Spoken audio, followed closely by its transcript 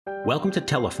Welcome to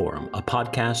Teleforum, a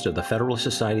podcast of the Federalist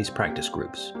Society's practice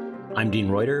groups. I'm Dean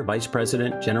Reuter, Vice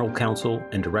President, General Counsel,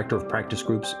 and Director of Practice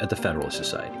Groups at the Federalist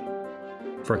Society.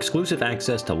 For exclusive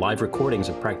access to live recordings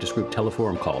of practice group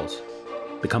Teleforum calls,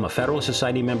 become a Federalist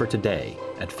Society member today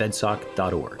at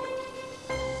fedsoc.org.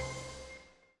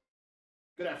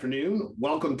 Good afternoon.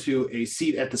 Welcome to A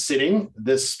Seat at the Sitting.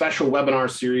 This special webinar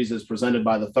series is presented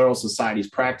by the Federalist Society's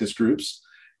practice groups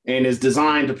and is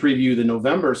designed to preview the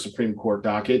November Supreme Court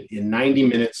docket in 90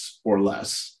 minutes or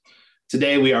less.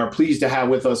 Today, we are pleased to have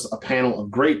with us a panel of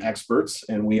great experts,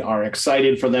 and we are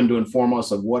excited for them to inform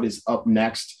us of what is up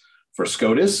next for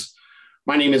SCOTUS.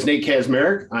 My name is Nate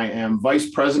Kaczmarek. I am Vice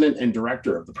President and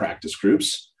Director of the practice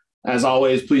groups. As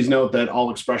always, please note that all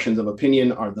expressions of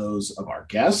opinion are those of our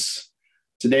guests.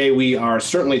 Today, we are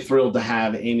certainly thrilled to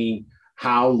have Amy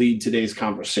Howe lead today's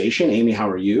conversation. Amy, how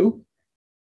are you?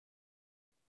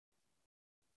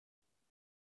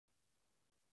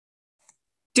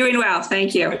 Doing well,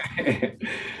 thank you.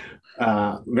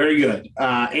 Very good.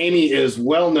 Amy is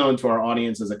well known to our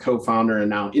audience as a co-founder and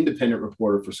now independent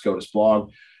reporter for SCOTUS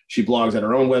Blog. She blogs at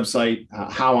her own website,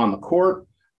 How on the Court.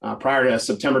 Prior to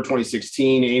September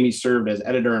 2016, Amy served as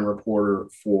editor and reporter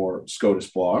for SCOTUS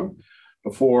Blog.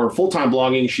 Before full-time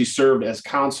blogging, she served as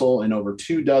counsel in over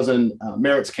 24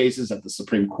 merits cases at the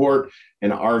Supreme Court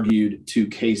and argued 2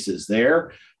 cases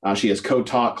there. She has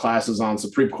co-taught classes on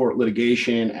Supreme Court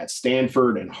litigation at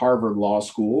Stanford and Harvard Law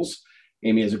Schools.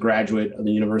 Amy is a graduate of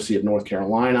the University of North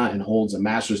Carolina and holds a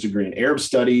master's degree in Arab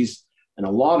Studies and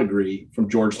a law degree from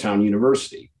Georgetown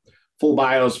University. Full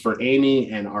bios for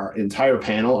Amy and our entire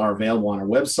panel are available on our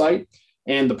website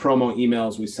and the promo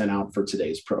emails we sent out for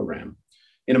today's program.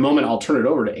 In a moment, I'll turn it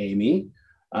over to Amy.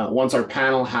 Once our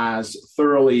panel has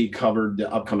thoroughly covered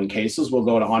the upcoming cases, we'll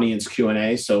go to audience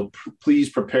Q&A. So please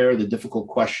prepare the difficult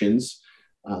questions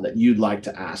that you'd like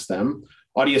to ask them.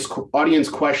 Audience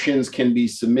questions can be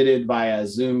submitted via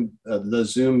Zoom, the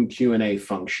Zoom Q&A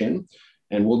function,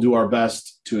 and we'll do our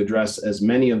best to address as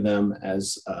many of them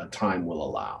as time will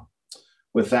allow.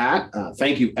 With that,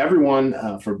 thank you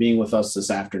everyone for being with us this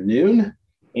afternoon.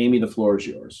 Amy, the floor is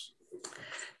yours.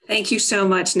 Thank you so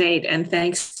much, Nate, and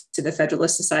thanks to the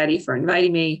Federalist Society for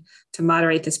inviting me to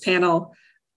moderate this panel.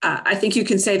 I think you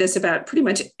can say this about pretty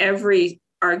much every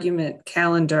argument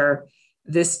calendar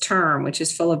this term, which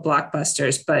is full of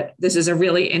blockbusters, but this is a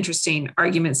really interesting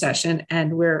argument session,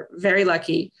 and we're very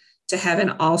lucky to have an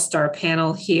all-star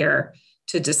panel here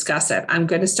to discuss it. I'm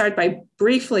going to start by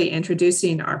briefly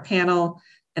introducing our panel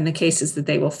and the cases that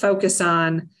they will focus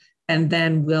on, and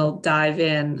then we'll dive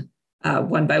in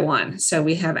one by one. So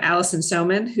we have Allison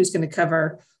Soman, who's going to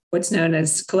cover what's known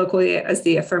as colloquially as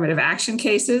the affirmative action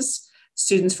cases,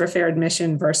 Students for Fair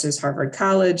Admission versus Harvard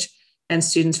College, and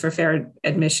Students for Fair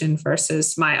Admission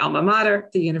versus my alma mater,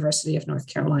 the University of North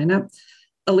Carolina.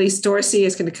 Elise Dorsey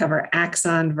is going to cover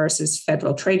Axon versus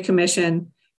Federal Trade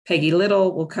Commission. Peggy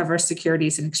Little will cover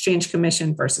Securities and Exchange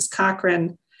Commission versus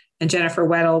Cochrane. And Jennifer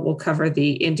Weddle will cover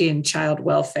the Indian Child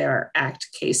Welfare Act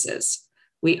cases.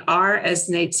 We are, as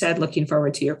Nate said, looking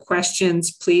forward to your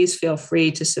questions. Please feel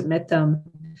free to submit them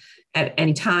at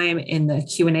any time in the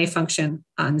Q&A function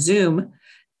on Zoom.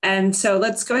 And so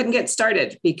let's go ahead and get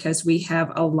started because we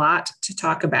have a lot to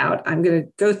talk about. I'm going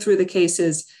to go through the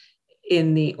cases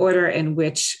in the order in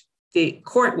which the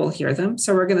court will hear them.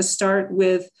 So we're going to start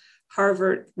with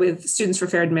Students for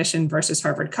Fair Admission versus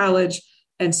Harvard College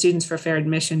and Students for Fair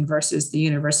Admission versus the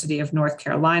University of North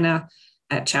Carolina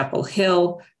at Chapel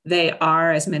Hill. They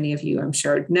are, as many of you I'm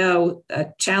sure know,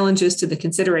 challenges to the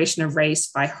consideration of race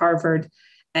by Harvard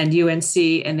and UNC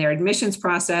in their admissions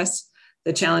process.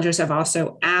 The challengers have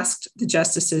also asked the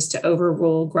justices to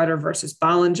overrule Grutter versus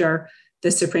Bollinger,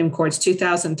 the Supreme Court's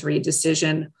 2003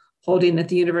 decision holding that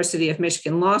the University of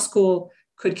Michigan Law School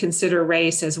could consider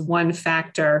race as one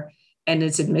factor in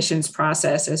its admissions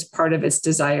process as part of its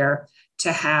desire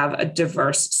to have a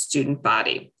diverse student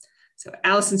body. So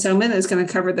Allison Soman is going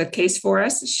to cover the case for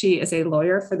us. She is a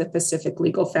lawyer for the Pacific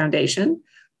Legal Foundation.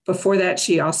 Before that,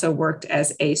 she also worked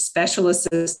as a special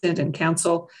assistant and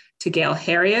counsel to Gail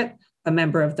Heriot, a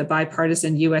member of the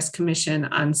bipartisan U.S. Commission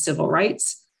on Civil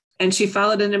Rights. And she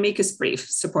followed an amicus brief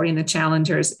supporting the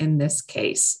challengers in this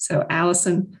case. So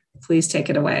Allison, please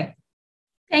take it away.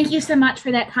 Thank you so much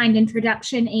for that kind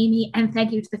introduction, Amy, and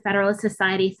thank you to the Federalist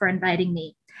Society for inviting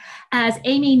me. As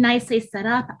Amy nicely set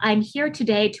up, I'm here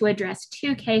today to address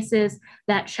 2 cases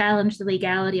that challenge the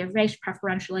legality of race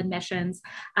preferential admissions,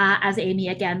 as Amy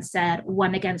again said,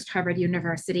 one against Harvard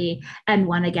University and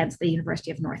one against the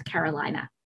University of North Carolina.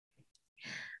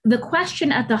 The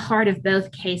question at the heart of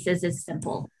both cases is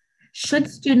simple. Should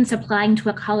students applying to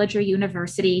a college or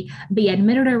university be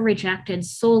admitted or rejected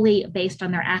solely based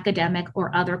on their academic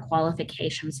or other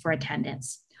qualifications for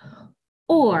attendance?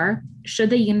 Or should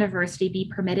the university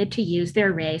be permitted to use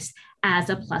their race as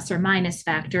a plus or minus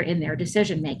factor in their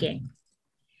decision-making?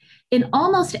 In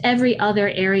almost every other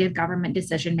area of government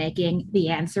decision-making, the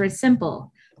answer is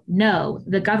simple. No,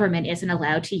 the government isn't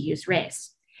allowed to use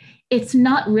race. It's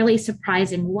not really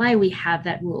surprising why we have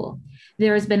that rule.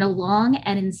 There has been a long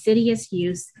and insidious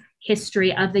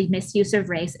history of the misuse of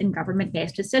race in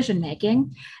government-based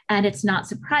decision-making, and it's not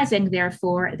surprising,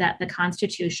 therefore, that the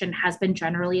Constitution has been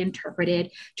generally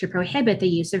interpreted to prohibit the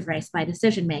use of race by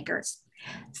decision-makers.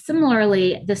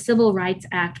 Similarly, the Civil Rights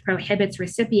Act prohibits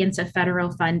recipients of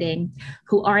federal funding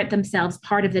who aren't themselves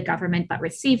part of the government but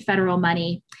receive federal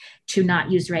money to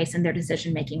not use race in their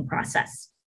decision-making process.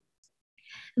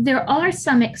 There are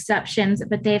some exceptions,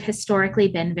 but they've historically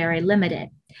been very limited.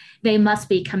 They must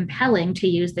be compelling, to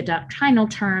use the doctrinal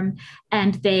term,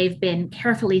 and they've been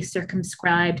carefully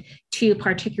circumscribed to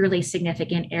particularly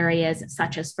significant areas,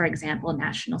 such as, for example,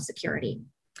 national security.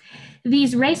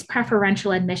 These race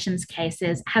preferential admissions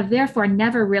cases have therefore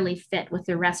never really fit with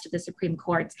the rest of the Supreme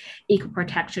Court's equal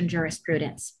protection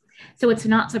jurisprudence. So it's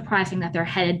not surprising that they're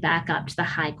headed back up to the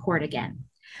High Court again.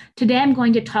 Today, I'm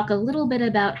going to talk a little bit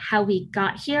about how we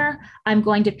got here. I'm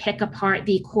going to pick apart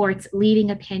the court's leading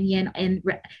opinion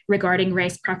regarding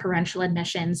race preferential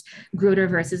admissions, Grutter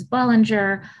versus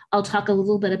Bollinger. I'll talk a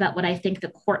little bit about what I think the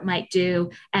court might do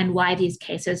and why these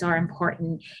cases are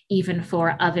important, even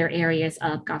for other areas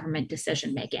of government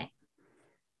decision-making.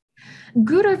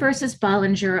 Grutter versus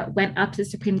Bollinger went up to the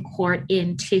Supreme Court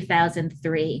in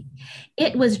 2003.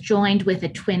 It was joined with a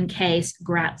twin case,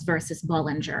 Gratz versus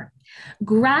Bollinger.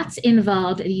 Gratz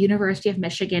involved the University of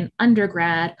Michigan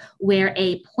undergrad, where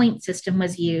a point system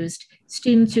was used.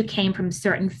 Students who came from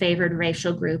certain favored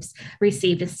racial groups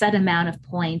received a set amount of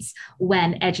points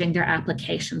when edging their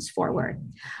applications forward.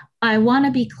 I want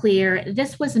to be clear,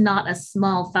 this was not a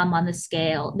small thumb on the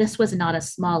scale. This was not a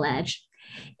small edge.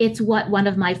 It's what one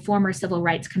of my former Civil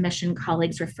Rights Commission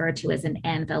colleagues referred to as an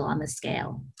anvil on the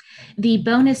scale. The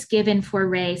bonus given for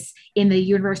race in the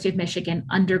University of Michigan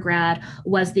undergrad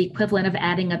was the equivalent of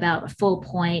adding about a full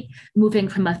point, moving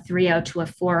from a 3.0 to a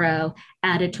 4.0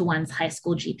 added to one's high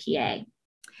school GPA.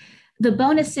 The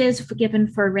bonuses given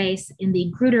for race in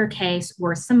the Grutter case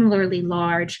were similarly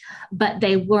large, but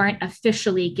they weren't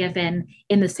officially given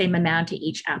in the same amount to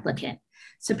each applicant.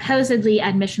 Supposedly,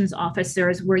 admissions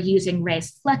officers were using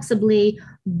race flexibly,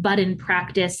 but in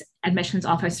practice, admissions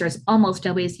officers almost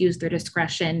always use their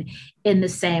discretion in the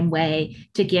same way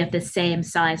to give the same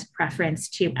size preference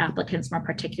to applicants from a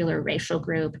particular racial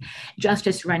group.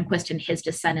 Justice Rehnquist, in his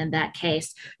dissent in that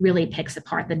case, really picks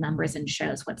apart the numbers and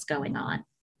shows what's going on.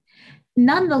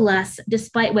 Nonetheless,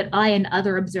 despite what I and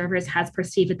other observers has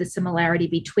perceived as the similarity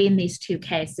between these two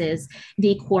cases,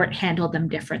 the court handled them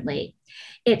differently.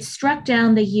 It struck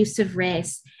down the use of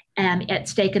race at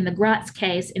stake in the Gratz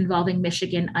case involving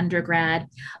Michigan undergrad,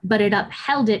 but it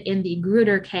upheld it in the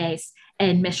Grutter case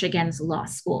in Michigan's law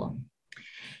school.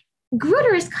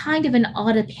 Grutter is kind of an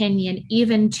odd opinion,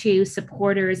 even to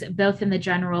supporters both in the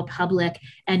general public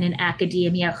and in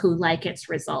academia who like its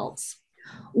results.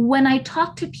 When I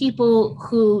talk to people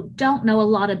who don't know a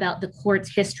lot about the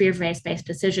court's history of race-based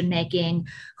decision-making,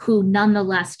 who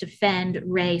nonetheless defend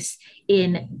race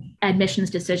in admissions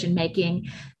decision-making,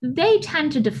 they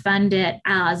tend to defend it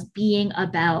as being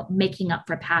about making up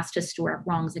for past historic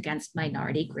wrongs against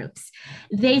minority groups.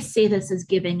 They see this as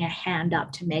giving a hand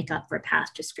up to make up for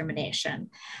past discrimination.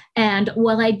 And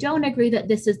while I don't agree that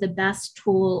this is the best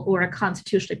tool or a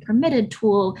constitutionally permitted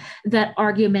tool, that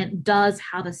argument does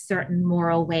have a certain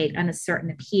moral weight and a certain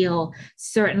appeal.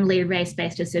 Certainly,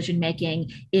 race-based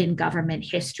decision-making in government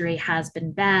history has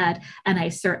been bad, and I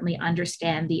certainly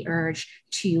understand the urge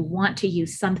to want to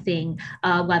use something,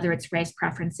 whether it's race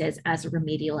preferences, as a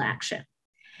remedial action.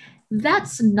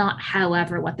 That's not,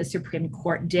 however, what the Supreme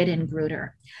Court did in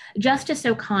Grutter. Justice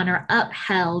O'Connor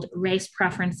upheld race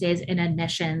preferences in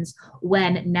admissions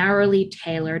when narrowly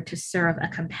tailored to serve a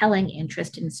compelling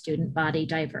interest in student body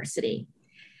diversity.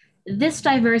 This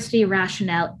diversity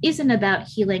rationale isn't about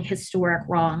healing historic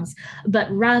wrongs,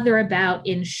 but rather about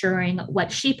ensuring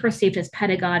what she perceived as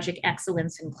pedagogic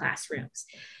excellence in classrooms.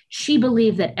 She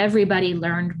believed that everybody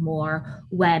learned more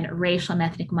when racial and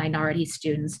ethnic minority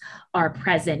students are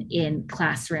present in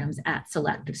classrooms at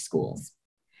selective schools.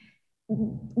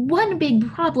 One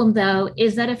big problem, though,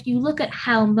 is that if you look at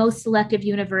how most selective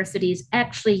universities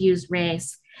actually use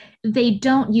race, they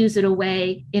don't use it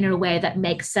in a way that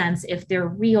makes sense if their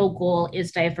real goal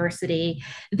is diversity.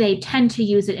 They tend to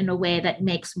use it in a way that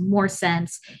makes more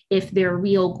sense if their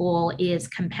real goal is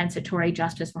compensatory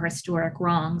justice for historic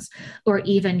wrongs, or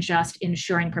even just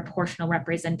ensuring proportional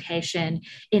representation,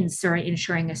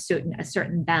 ensuring a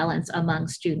certain balance among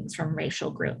students from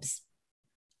racial groups.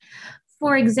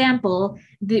 For example,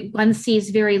 one sees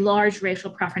very large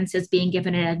racial preferences being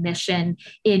given an admission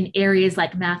in areas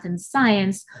like math and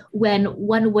science, when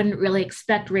one wouldn't really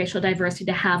expect racial diversity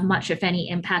to have much, if any,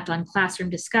 impact on classroom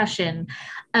discussion,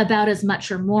 about as much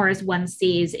or more as one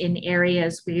sees in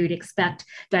areas where you'd expect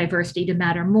diversity to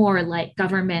matter more, like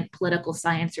government, political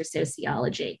science, or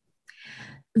sociology.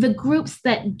 The groups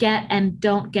that get and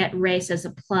don't get race as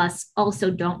a plus also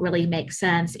don't really make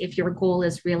sense if your goal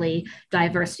is really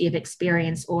diversity of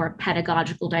experience or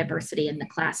pedagogical diversity in the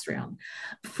classroom.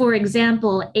 For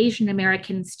example, Asian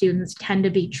American students tend to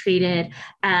be treated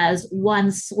as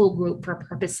one sole group for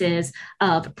purposes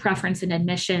of preference and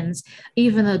admissions,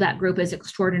 even though that group is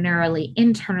extraordinarily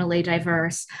internally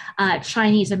diverse.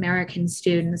 Chinese American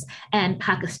students and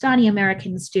Pakistani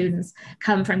American students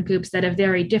come from groups that have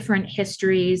very different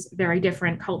histories, very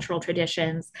different cultural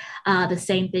traditions. The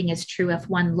same thing is true if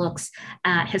one looks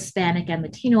at Hispanic and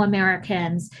Latino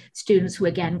Americans, students who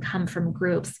again come from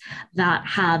groups that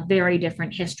have very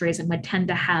different histories and would tend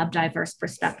to have diverse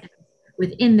perspectives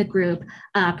within the group.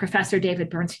 Professor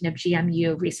David Bernstein of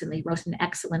GMU recently wrote an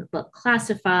excellent book,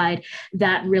 Classified,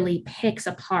 that really picks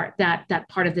apart that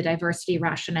part of the diversity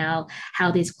rationale,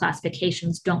 how these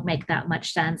classifications don't make that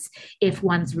much sense if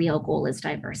one's real goal is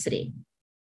diversity.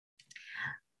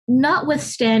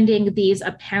 Notwithstanding these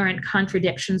apparent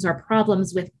contradictions or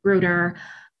problems with Grutter,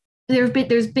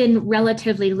 there's been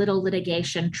relatively little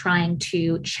litigation trying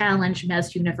to challenge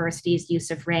most universities' use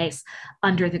of race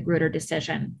under the Grutter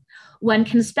decision. One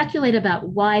can speculate about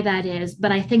why that is,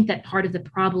 but I think that part of the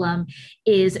problem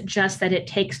is just that it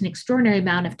takes an extraordinary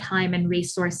amount of time and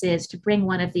resources to bring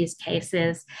one of these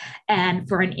cases. And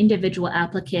for an individual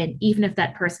applicant, even if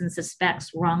that person suspects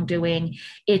wrongdoing,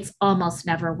 it's almost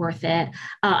never worth it.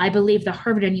 I believe the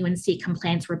Harvard and UNC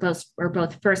complaints were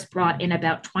both first brought in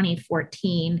about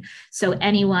 2014. So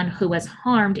anyone who was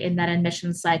harmed in that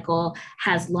admission cycle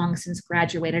has long since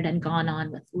graduated and gone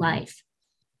on with life.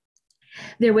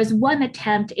 There was one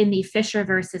attempt in the Fisher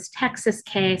versus Texas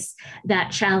case that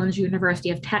challenged University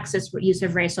of Texas use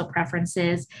of racial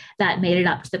preferences that made it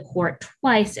up to the court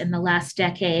twice in the last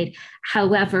decade.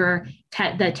 However,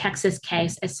 the Texas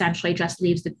case essentially just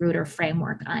leaves the Grutter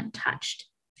framework untouched.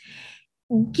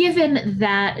 Given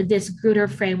that this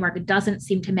Grutter framework doesn't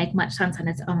seem to make much sense on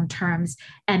its own terms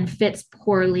and fits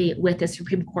poorly with the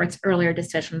Supreme Court's earlier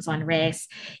decisions on race,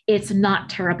 it's not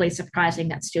terribly surprising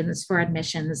that Students for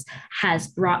Admissions has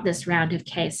brought this round of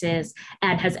cases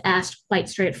and has asked quite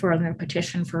straightforwardly in a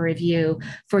petition for review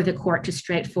for the court to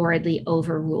straightforwardly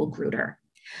overrule Grutter.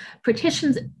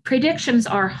 Predictions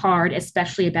are hard,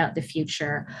 especially about the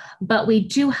future, but we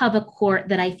do have a court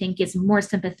that I think is more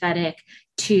sympathetic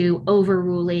to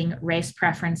overruling race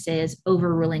preferences,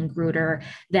 overruling Grutter,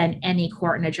 than any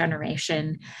court in a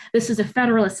generation. This is a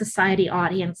Federalist Society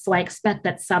audience, so I expect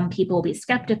that some people will be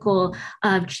skeptical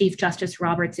of Chief Justice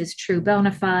Roberts' true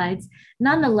bona fides.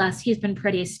 Nonetheless, he's been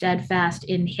pretty steadfast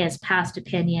in his past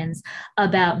opinions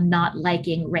about not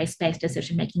liking race-based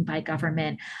decision-making by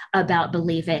government, about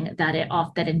believing that it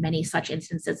in many such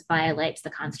instances violates the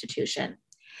Constitution.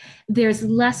 There's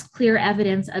less clear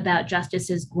evidence about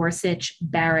Justices Gorsuch,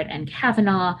 Barrett, and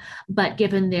Kavanaugh, but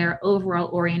given their overall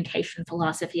orientation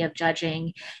philosophy of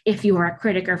judging, if you are a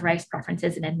critic of race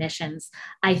preferences and admissions,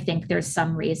 I think there's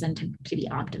some reason to be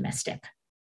optimistic.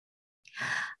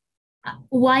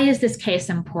 Why is this case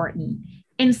important?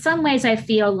 In some ways, I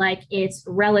feel like it's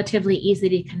relatively easy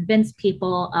to convince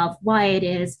people of why it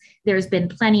is. There's been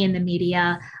plenty in the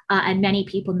media, and many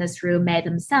people in this room may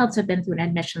themselves have been through an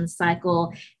admissions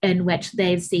cycle in which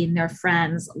they've seen their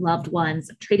friends, loved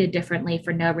ones treated differently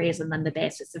for no reason than the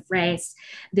basis of race.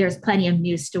 There's plenty of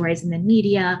news stories in the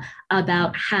media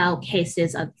about how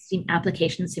cases of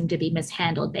applications seem to be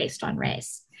mishandled based on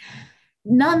race.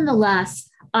 Nonetheless,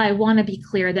 I want to be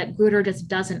clear that Grutter just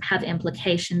doesn't have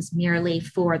implications merely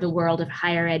for the world of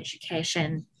higher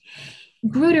education.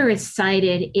 Grutter is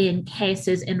cited in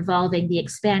cases involving the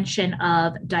expansion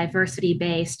of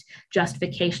diversity-based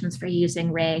justifications for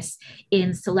using race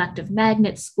in selective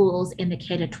magnet schools in the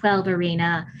K-12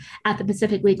 arena. At the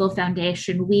Pacific Legal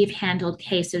Foundation, we've handled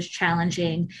cases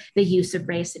challenging the use of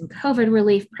race in COVID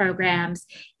relief programs,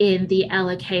 in the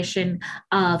allocation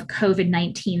of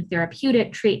COVID-19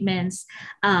 therapeutic treatments.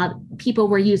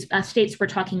 States were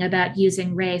talking about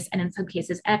using race, and in some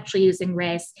cases actually using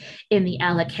race in the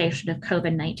allocation of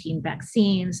COVID-19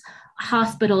 vaccines.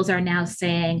 Hospitals are now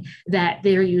saying that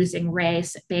they're using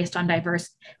race based on diverse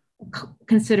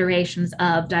considerations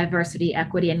of diversity,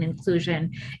 equity, and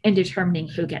inclusion in determining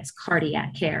who gets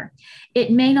cardiac care. It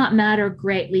may not matter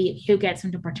greatly who gets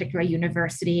into a particular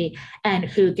university and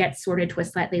who gets sorted to a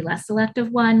slightly less selective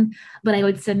one, but I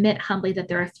would submit humbly that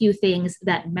there are a few things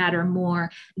that matter more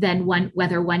than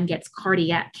whether one gets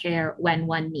cardiac care when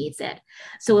one needs it.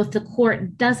 So if the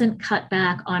court doesn't cut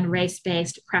back on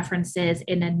race-based preferences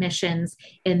in admissions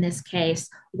in this case,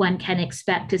 one can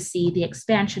expect to see the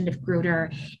expansion of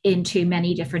Grutter into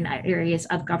many different areas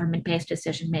of government-based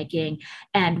decision-making,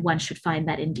 and one should find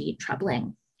that indeed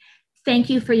troubling. Thank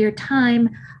you for your time.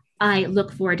 I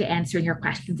look forward to answering your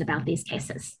questions about these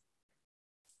cases.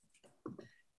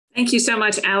 Thank you so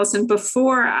much, Allison.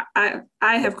 Before I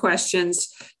have questions,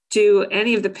 do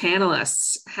any of the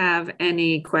panelists have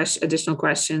any additional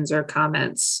questions or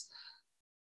comments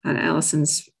on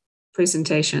Allison's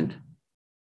presentation?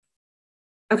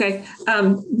 Okay,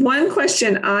 one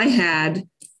question I had,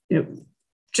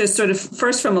 just sort of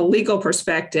first from a legal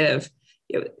perspective,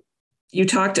 you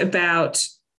talked about,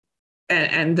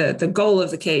 and the goal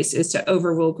of the case is to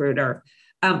overrule Grutter.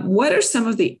 What are some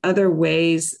of the other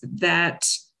ways that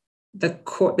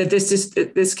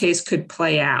this case could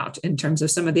play out in terms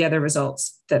of some of the other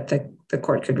results that the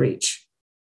court could reach?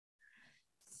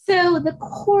 So the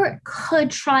court could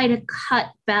try to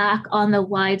cut back on the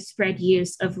widespread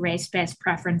use of race-based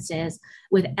preferences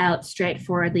without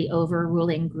straightforwardly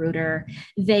overruling Grutter.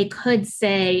 They could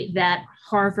say that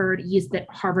Harvard is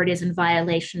in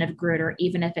violation of Grutter,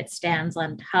 even if it stands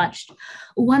untouched.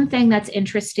 One thing that's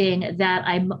interesting that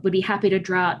I would be happy to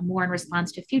draw out more in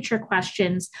response to future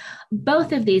questions,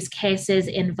 both of these cases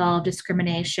involve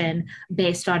discrimination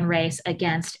based on race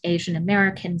against Asian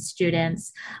American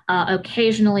students.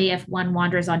 Occasionally, if one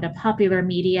wanders onto popular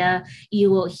media, you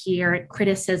will hear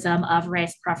criticism of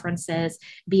race preferences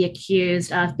be accused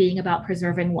of being about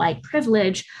preserving white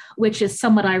privilege, which is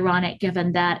somewhat ironic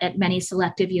given that at many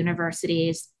selective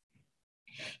universities,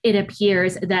 it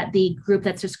appears that the group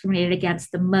that's discriminated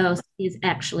against the most is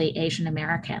actually Asian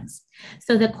Americans.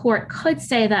 So the court could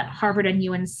say that Harvard and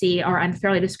UNC are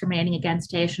unfairly discriminating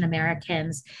against Asian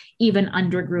Americans, even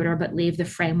under Grutter, but leave the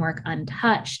framework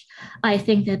untouched. I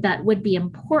think that would be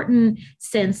important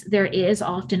since there is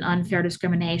often unfair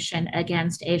discrimination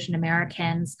against Asian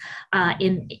Americans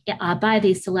by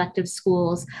these selective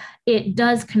schools. It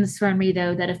does concern me,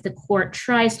 though, that if the court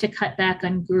tries to cut back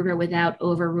on Grutter without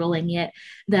overruling it,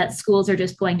 that schools are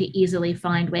just going to easily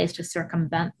find ways to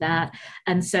circumvent that.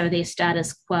 And so the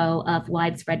status quo of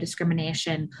widespread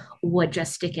discrimination would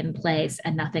just stick in place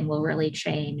and nothing will really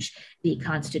change. The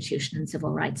Constitution and civil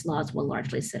rights laws will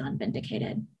largely sit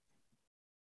unvindicated.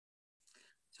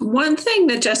 One thing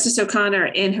that Justice O'Connor,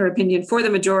 in her opinion, for the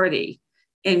majority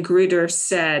in Grutter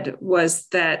said was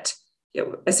that,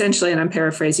 essentially, and I'm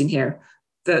paraphrasing here,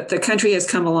 the country has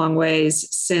come a long ways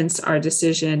since our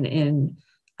decision in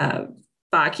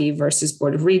Bakke versus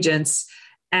Board of Regents.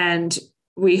 And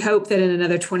we hope that in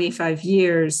another 25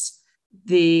 years,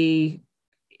 the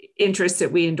interests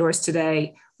that we endorse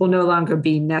today will no longer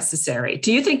be necessary.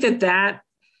 Do you think that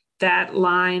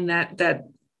line, that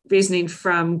reasoning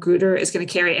from Grutter is going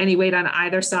to carry any weight on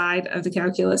either side of the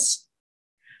calculus?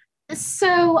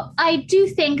 So I do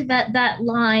think that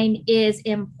line is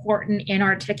important in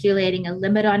articulating a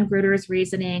limit on Grutter's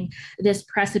reasoning. This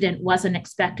precedent wasn't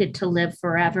expected to live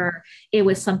forever. It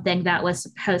was something that was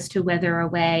supposed to wither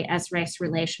away as race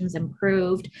relations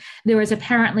improved. There was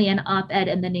apparently an op-ed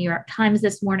in the New York Times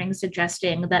this morning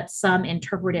suggesting that some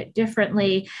interpret it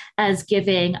differently as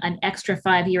giving an extra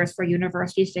 5 years for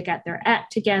universities to get their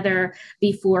act together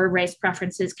before race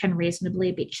preferences can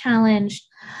reasonably be challenged.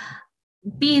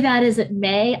 Be that as it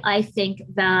may, I think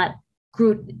that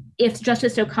if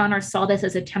Justice O'Connor saw this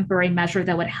as a temporary measure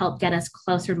that would help get us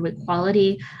closer to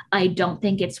equality, I don't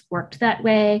think it's worked that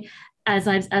way. As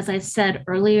I've said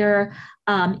earlier,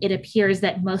 it appears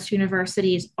that most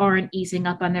universities aren't easing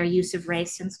up on their use of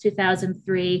race since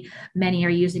 2003. Many are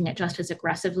using it just as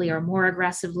aggressively or more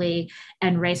aggressively,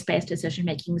 and race-based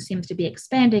decision-making seems to be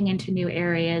expanding into new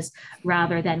areas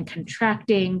rather than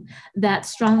contracting. That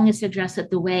strongly suggests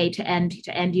that the way to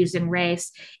end using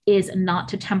race is not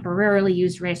to temporarily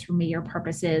use race for remedial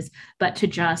purposes, but to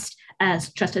just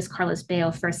as Justice Carlos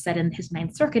Bayo first said in his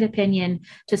Ninth Circuit opinion,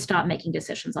 to stop making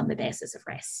decisions on the basis of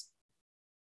race.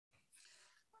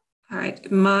 All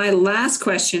right, my last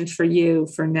question for you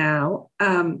for now.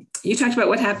 You talked about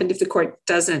what happened if the court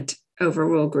doesn't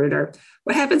overrule Grutter.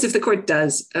 What happens if the court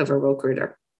does overrule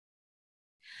Grutter?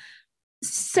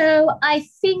 So I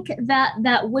think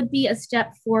that would be a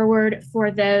step forward for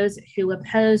those who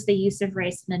oppose the use of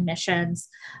race in admissions.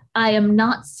 I am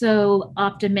not so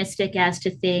optimistic as to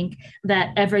think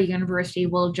that every university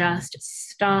will just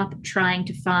stop trying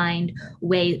to find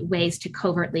ways to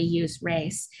covertly use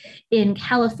race. In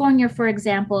California, for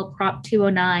example, Prop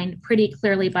 209 pretty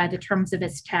clearly by the terms of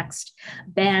its text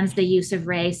bans the use of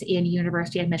race in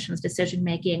university admissions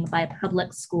decision-making by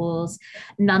public schools.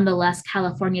 Nonetheless,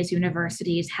 California's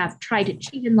universities have tried to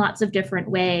cheat in lots of different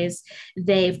ways.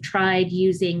 They've tried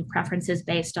using preferences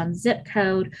based on zip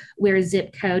code, where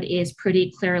zip code is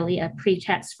pretty clearly a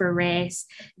pretext for race.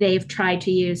 They've tried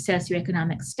to use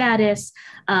socioeconomic status.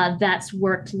 That's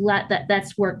worked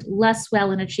less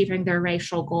well in achieving their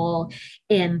racial goal,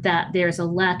 in that there's a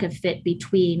lack of fit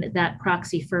between that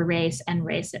proxy for race and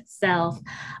race itself.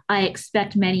 I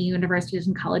expect many universities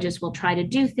and colleges will try to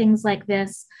do things like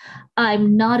this.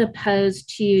 I'm not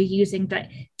opposed to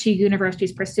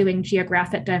universities pursuing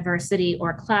geographic diversity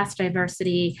or class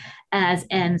diversity as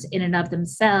ends in and of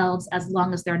themselves, as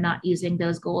long as they're not using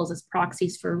those goals as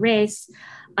proxies for race.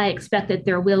 I expect that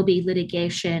there will be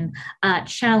litigation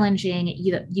challenging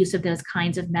use of those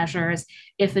kinds of measures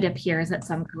if it appears that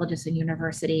some colleges and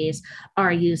universities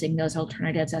are using those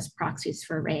alternatives as proxies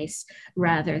for race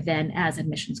rather than as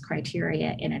admissions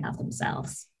criteria in and of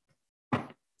themselves.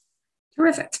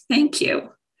 Terrific, thank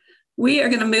you. We are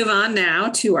going to move on now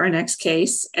to our next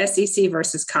case, SEC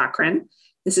versus Cochran.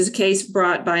 This is a case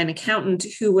brought by an accountant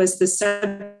who was the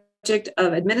subject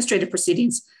of administrative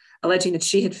proceedings alleging that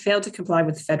she had failed to comply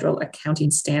with federal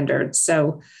accounting standards.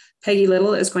 So Peggy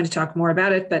Little is going to talk more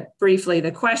about it, but briefly,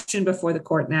 the question before the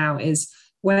court now is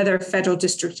whether federal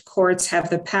district courts have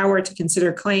the power to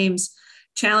consider claims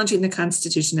challenging the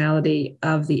constitutionality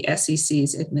of the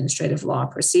SEC's administrative law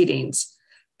proceedings.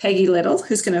 Peggy Little,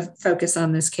 who's going to focus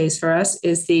on this case for us,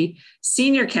 is the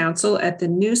senior counsel at the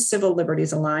New Civil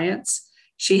Liberties Alliance.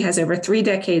 She has over 3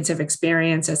 decades of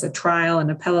experience as a trial and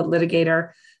appellate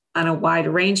litigator on a wide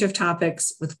range of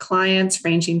topics with clients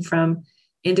ranging from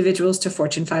individuals to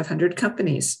Fortune 500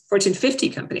 companies, Fortune 50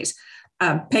 companies.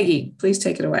 Peggy, please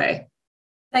take it away.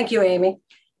 Thank you, Amy.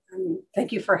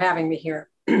 Thank you for having me here.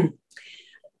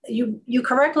 You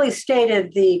correctly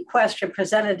stated the question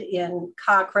presented in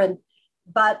Cochran,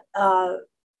 but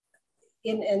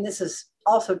and this is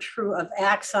also true of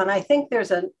Axon. I think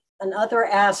there's another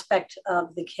aspect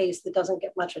of the case that doesn't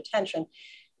get much attention,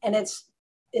 and it's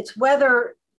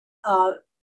whether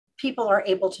people are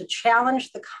able to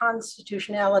challenge the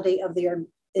constitutionality of their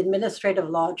administrative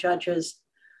law judges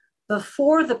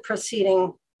before the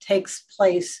proceeding takes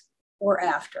place or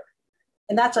after.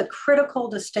 And that's a critical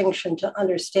distinction to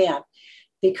understand,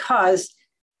 because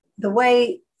the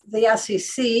way the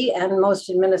SEC and most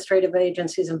administrative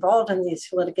agencies involved in these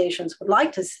litigations would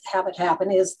like to have it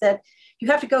happen is that you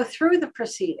have to go through the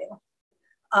proceeding.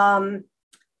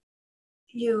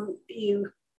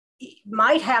 You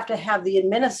might have to have the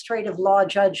administrative law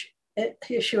judge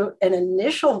issue an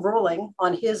initial ruling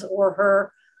on his or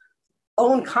her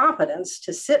own competence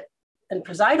to sit and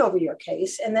preside over your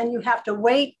case. And then you have to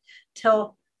wait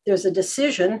till there's a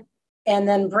decision and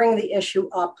then bring the issue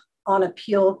up on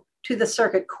appeal to the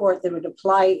circuit court that would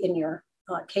apply in your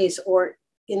case or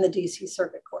in the DC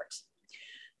circuit courts.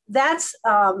 That's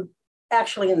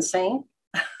actually insane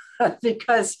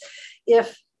because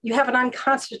if you have an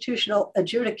unconstitutional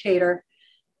adjudicator,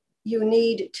 you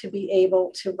need to be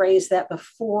able to raise that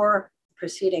before the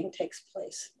proceeding takes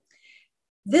place.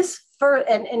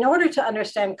 And in order to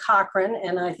understand Cochran,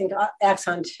 and I think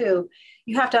Axon too,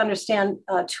 you have to understand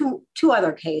two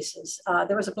other cases.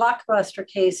 There was a blockbuster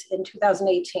case in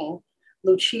 2018,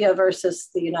 Lucia versus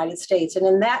the United States. And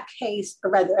in that case,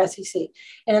 or rather SEC,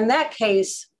 and in that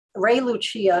case, Ray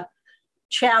Lucia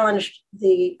challenged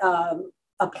the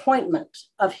appointment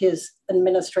of his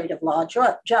administrative law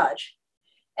judge.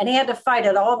 And he had to fight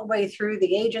it all the way through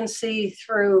the agency,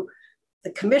 through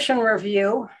the commission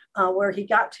review, where he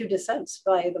got 2 dissents,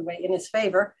 by the way, in his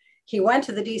favor. He went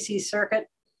to the DC Circuit,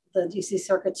 the DC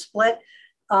Circuit split,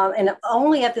 and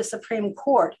only at the Supreme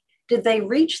Court did they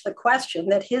reach the question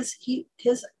that his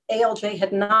ALJ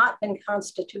had not been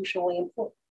constitutionally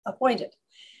appointed.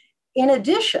 In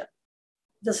addition,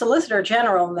 the Solicitor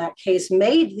General in that case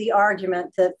made the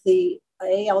argument that the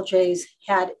ALJs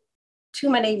had too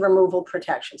many removal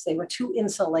protections. They were too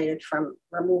insulated from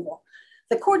removal.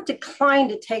 The court declined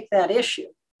to take that issue.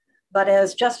 But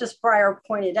as Justice Breyer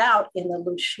pointed out in the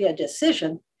Lucia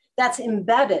decision, that's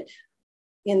embedded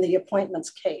in the appointments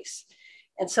case.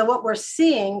 And so what we're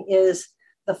seeing is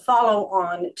the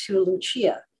follow-on to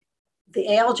Lucia. The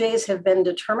ALJs have been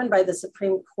determined by the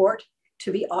Supreme Court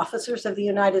to be officers of the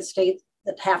United States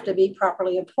that have to be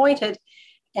properly appointed.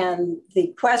 And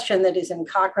the question that is in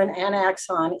Cochran and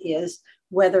Axon is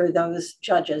whether those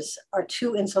judges are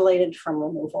too insulated from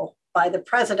removal by the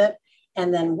president,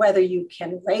 and then whether you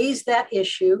can raise that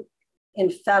issue in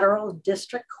federal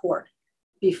district court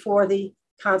before the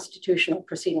constitutional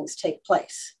proceedings take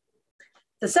place.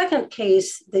 The second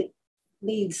case that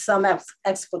needs some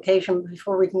explication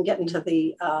before we can get into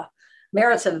the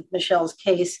merits of Michelle's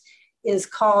case is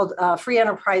called Free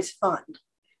Enterprise Fund.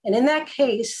 And in that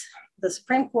case, the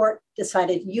Supreme Court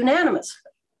decided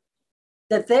unanimously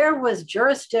that there was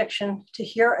jurisdiction to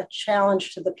hear a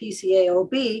challenge to the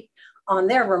PCAOB on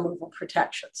their removal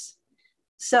protections.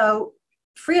 So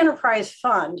Free Enterprise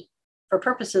Fund, for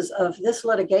purposes of this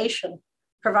litigation,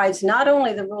 provides not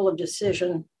only the rule of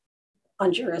decision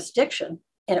on jurisdiction,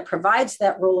 and it provides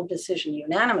that rule of decision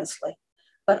unanimously,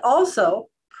 but also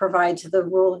provides the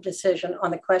rule of decision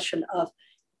on the question of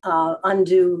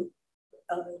undue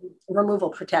removal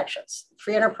protections.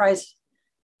 Free Enterprise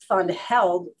Fund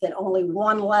held that only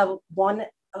one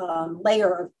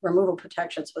layer of removal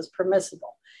protections was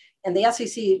permissible. And the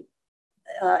SEC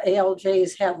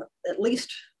ALJs have at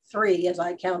least 3, as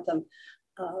I count them,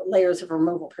 layers of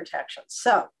removal protections.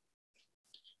 So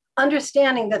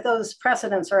understanding that those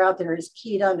precedents are out there is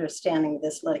key to understanding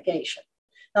this litigation.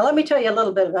 Now, let me tell you a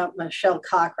little bit about Michelle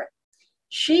Cochran.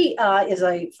 She is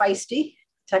a feisty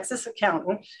Texas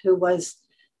accountant who was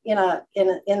in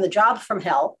the job from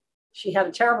hell. She had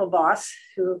a terrible boss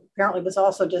who apparently was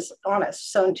also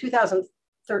dishonest. So in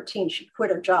 2013, she quit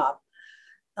her job.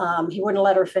 He wouldn't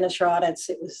let her finish her audits.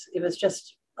 It was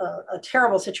just a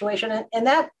terrible situation. And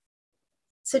that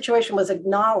situation was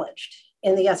acknowledged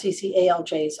in the SEC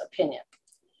ALJ's opinion.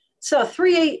 So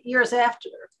 3 years after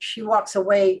she walks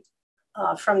away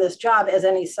from this job, as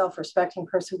any self-respecting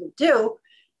person would do,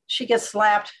 she gets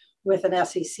slapped with an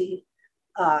SEC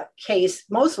case,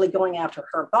 mostly going after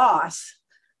her boss,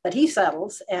 but he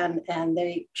settles and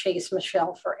they chase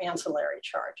Michelle for ancillary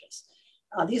charges.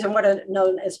 These are what are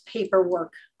known as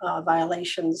paperwork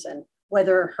violations and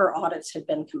whether her audits had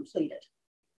been completed.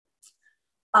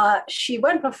 She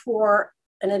went before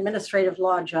an administrative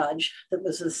law judge that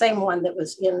was the same one that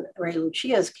was in Ray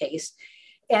Lucia's case,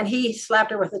 and he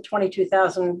slapped her with a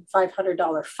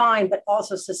 $22,500 fine, but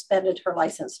also suspended her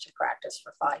license to practice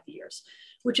for 5 years,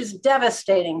 which is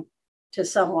devastating to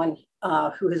someone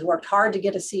who has worked hard to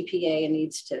get a CPA and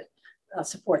needs to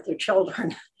support their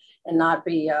children and not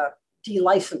be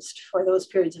delicensed for those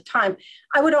periods of time.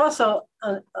 I would also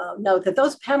note that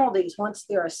those penalties, once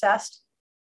they're assessed,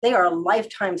 they are a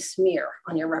lifetime smear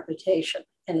on your reputation.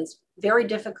 And it's very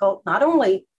difficult, not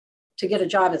only to get a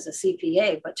job as a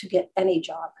CPA, but to get any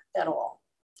job at all.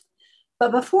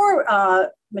 But before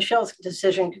Michelle's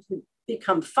decision could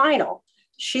become final,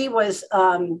 she was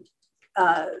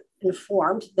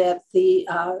informed that the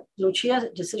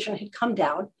Lucia decision had come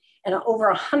down, and over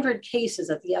 100 cases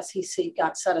at the SEC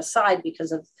got set aside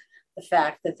because of the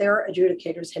fact that their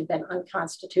adjudicators had been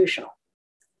unconstitutional.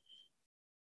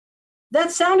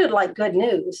 That sounded like good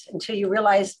news until you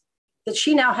realize that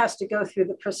she now has to go through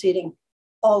the proceeding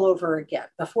all over again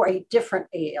before a different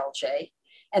ALJ.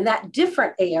 And that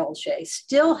different ALJ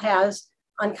still has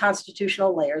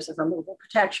unconstitutional layers of removal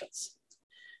protections.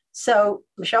 So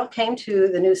Michelle came to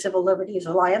the New Civil Liberties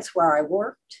Alliance, where I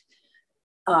worked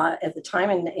at the time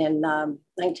in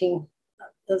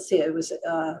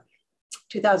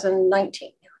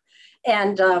 2019.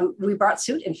 And we brought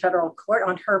suit in federal court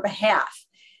on her behalf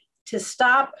to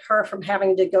stop her from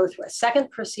having to go through a second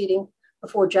proceeding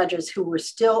before judges who were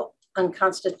still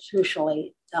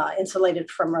unconstitutionally insulated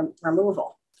from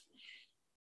removal.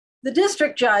 The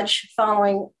district judge,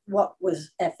 following what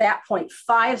was at that point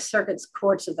 5 circuits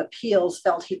courts of appeals,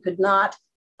 felt he could not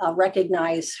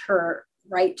recognize her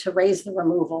right to raise the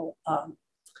removal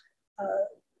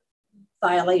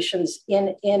violations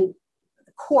in the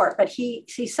court. But he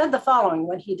said the following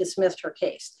when he dismissed her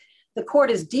case. The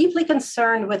court is deeply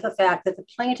concerned with the fact that the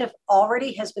plaintiff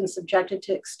already has been subjected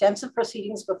to extensive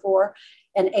proceedings before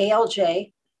an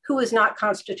ALJ who is not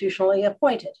constitutionally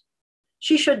appointed.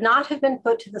 She should not have been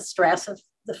put to the stress of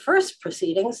the first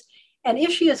proceedings, and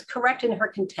if she is correct in her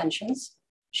contentions,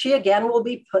 she again will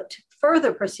be put to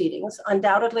further proceedings,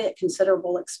 undoubtedly at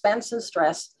considerable expense and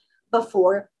stress,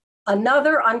 before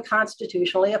another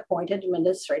unconstitutionally appointed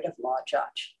administrative law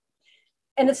judge.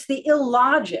 And it's the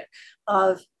illogic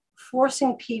of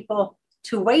forcing people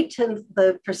to wait till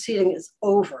the proceeding is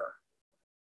over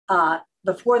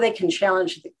before they can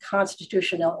challenge the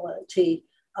constitutionality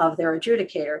of their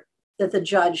adjudicator that the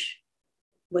judge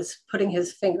was putting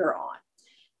his finger on.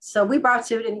 So we brought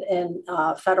suit in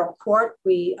federal court.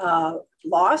 We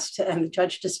lost, and the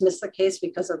judge dismissed the case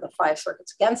because of the 5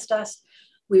 circuits against us.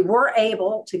 We were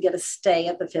able to get a stay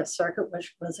at the 5th Circuit,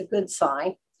 which was a good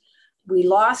sign. We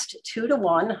lost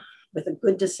 2-1 with a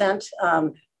good dissent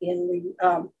in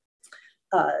the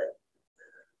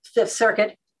 5th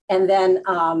Circuit. And then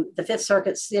the 5th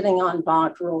Circuit, sitting en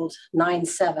banc, ruled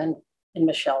 9-7 in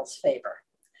Michelle's favor.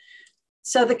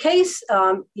 So the case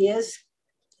is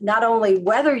not only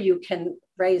whether you can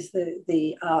raise the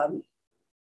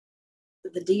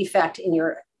defect in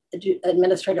your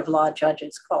administrative law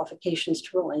judge's qualifications to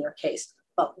rule in your case,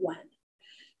 but when.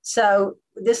 So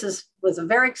this was a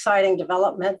very exciting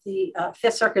development. The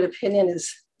 5th Circuit opinion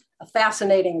is a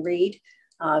fascinating read,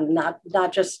 not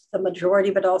just the majority,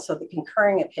 but also the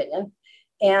concurring opinion.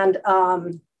 And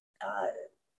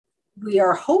we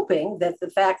are hoping that the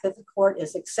fact that the court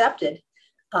is accepted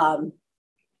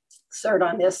cert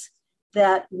on this,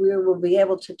 that we will be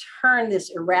able to turn this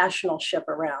irrational ship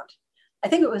around. I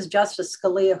think it was Justice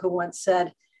Scalia who once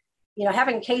said, you know,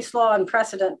 having case law and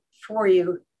precedent for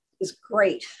you is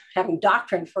great. Having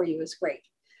doctrine for you is great.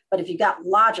 But if you got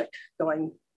logic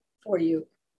going for you,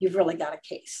 you've really got a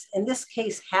case. And this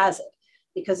case has it,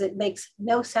 because it makes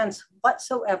no sense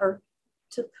whatsoever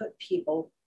to put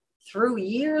people through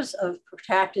years of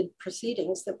protracted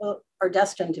proceedings that are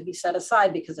destined to be set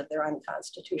aside because of their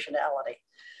unconstitutionality.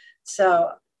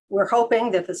 So we're hoping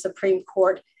that the Supreme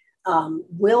Court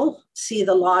will see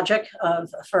the logic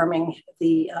of affirming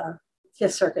the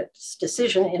 5th Circuit's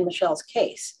decision in Michelle's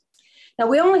case. Now,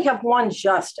 we only have one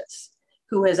justice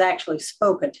who has actually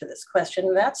spoken to this question,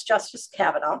 and that's Justice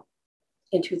Kavanaugh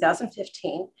in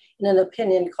 2015 in an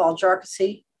opinion called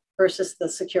Jarkissi versus the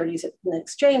Securities and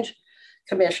Exchange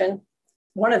Commission,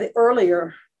 one of the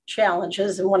earlier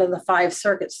challenges in one of the 5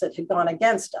 circuits that had gone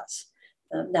against us.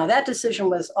 Now, that decision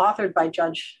was authored by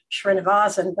Judge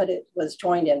Srinivasan, but it was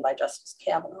joined in by Justice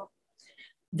Kavanaugh,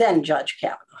 then Judge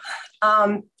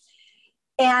Kavanaugh.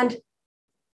 And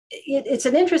it's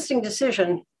an interesting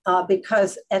decision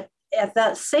because at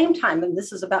that same time, and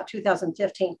this is about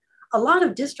 2015, a lot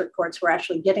of district courts were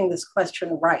actually getting this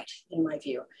question right, in my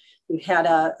view. We've had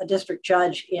a district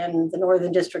judge in the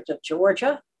Northern District of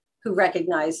Georgia who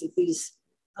recognized that these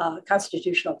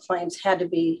constitutional claims had to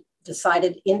be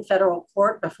decided in federal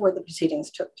court before the proceedings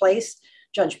took place.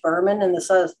 Judge Berman in the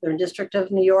Southern District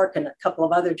of New York and a couple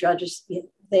of other judges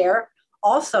there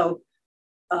also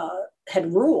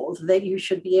had ruled that you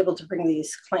should be able to bring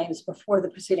these claims before the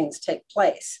proceedings take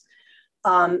place.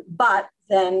 But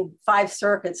then 5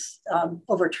 circuits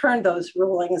overturned those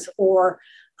rulings or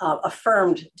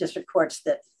affirmed district courts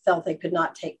that felt they could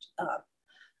not take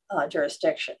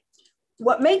jurisdiction.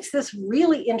 What makes this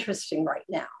really interesting right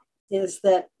now is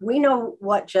that we know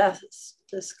what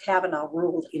Justice Kavanaugh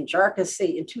ruled in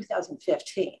Jarkissi in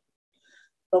 2015,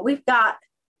 but we've got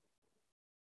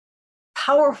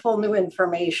powerful new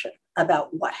information about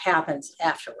what happens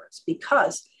afterwards,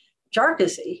 because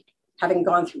Jarkissi, having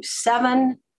gone through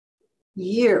 7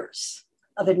 years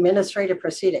of administrative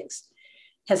proceedings,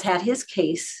 has had his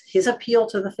case, his appeal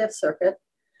to the 5th Circuit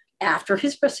after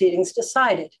his proceedings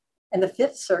decided. And the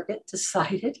 5th Circuit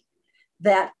decided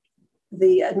that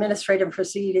the administrative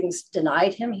proceedings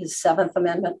denied him his 7th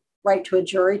Amendment right to a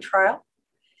jury trial.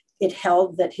 It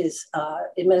held that his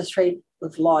administrative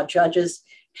law judges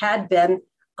had been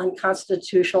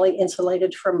unconstitutionally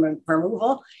insulated from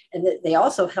removal. And that they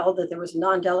also held that there was a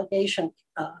non-delegation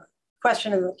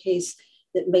question in the case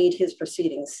that made his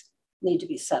proceedings need to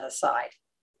be set aside.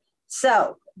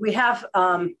 So we have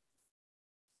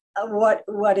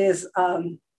what is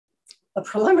a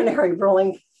preliminary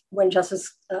ruling when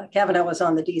Justice Kavanaugh was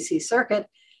on the DC Circuit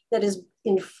that is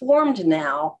informed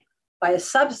now by a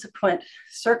subsequent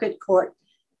circuit court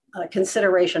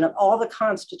consideration of all the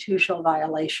constitutional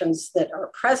violations that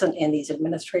are present in these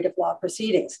administrative law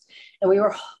proceedings. And we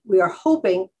are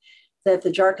hoping that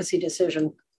the Jarkissi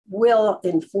decision will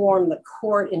inform the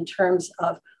court in terms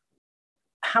of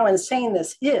how insane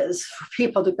this is for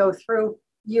people to go through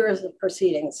years of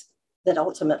proceedings that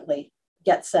ultimately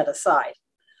get set aside.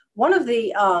 One of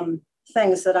the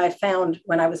things that I found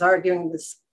when I was arguing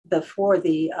this before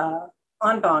the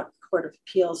en banc Court of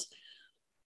Appeals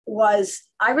was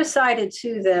I recited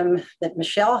to them that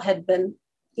Michelle had been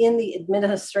in the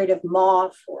administrative maw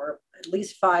for at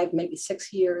least 5, maybe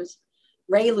 6 years.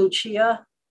 Ray Lucia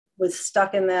was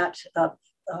stuck in that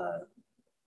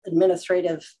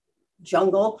administrative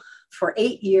jungle for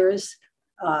 8 years.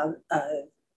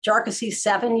 Jarkissi,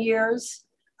 7 years.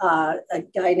 A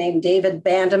guy named David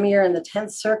Bandemir in the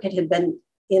 10th Circuit had been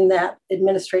in that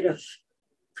administrative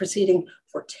proceeding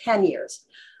for 10 years.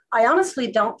 I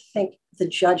honestly don't think the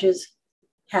judges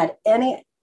had any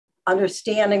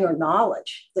understanding or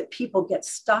knowledge that people get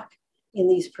stuck in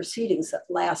these proceedings that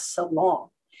last so long.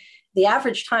 The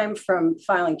average time from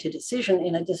filing to decision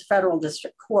in a federal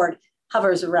district court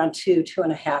hovers around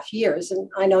 2.5 years. And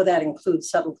I know that includes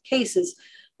settled cases,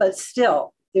 but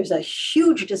still, there's a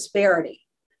huge disparity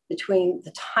between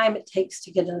the time it takes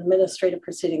to get an administrative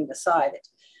proceeding decided.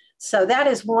 So that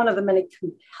is one of the many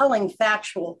compelling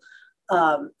factual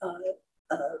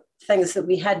things that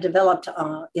we had developed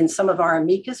in some of our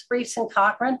amicus briefs in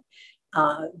Cochran,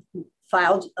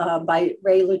 filed by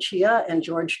Ray Lucia and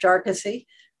George Jarkissi,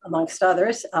 amongst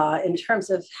others, in terms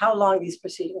of how long these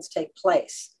proceedings take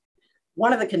place.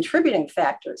 One of the contributing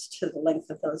factors to the length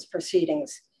of those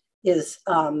proceedings is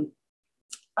that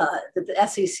the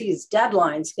SEC's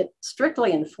deadlines get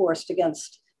strictly enforced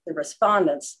against the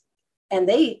respondents, and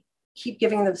they keep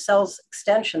giving themselves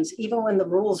extensions, even when the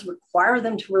rules require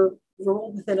them to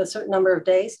rule within a certain number of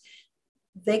days.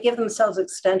 They give themselves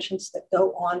extensions that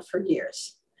go on for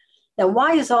years. Now,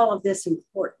 why is all of this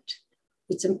important?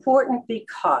 It's important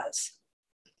because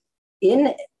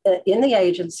in the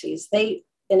agencies, they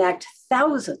enact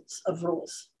thousands of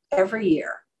rules every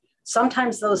year.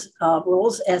 Sometimes those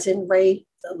rules, as in Ray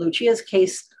Lucia's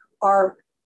case, are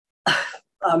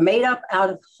made up out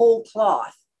of whole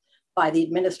cloth by the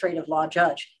administrative law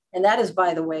judge. And that is,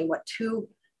 by the way, what 2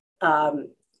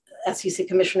 SEC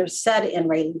commissioners said in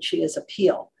Ray Lucia's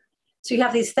appeal. So you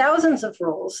have these thousands of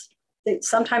rules that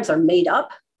sometimes are made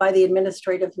up by the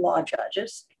administrative law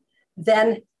judges.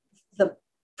 Then the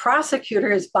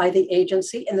prosecutor is by the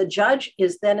agency, and the judge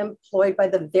is then employed by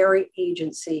the very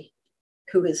agency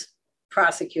who is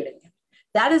prosecuting him.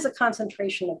 That is a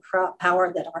concentration of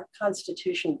power that our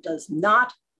Constitution does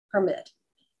not permit.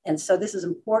 And so this is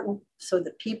important so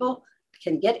that people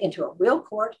can get into a real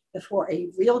court before a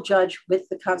real judge with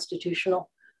the constitutional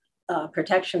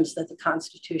protections that the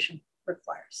Constitution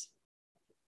requires.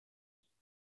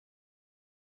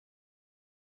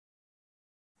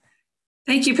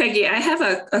 Thank you, Peggy. I have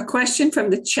a question from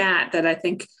the chat that I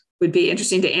think would be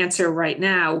interesting to answer right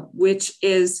now, which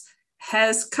is,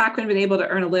 has Cochran been able to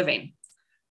earn a living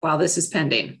while this is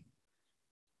pending?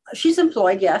 She's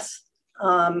employed, yes.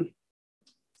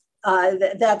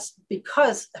 That's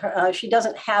because she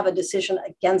doesn't have a decision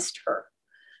against her.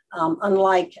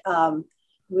 Unlike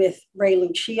with Ray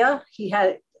Lucia, he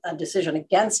had a decision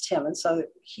against him. And so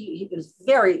it was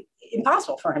very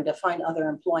impossible for him to find other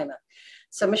employment.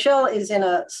 So Michelle is in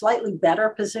a slightly better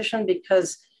position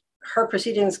because her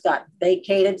proceedings got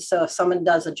vacated. So if someone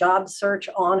does a job search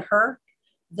on her,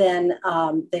 then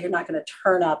they're not going to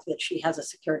turn up that she has a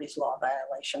securities law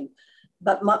violation.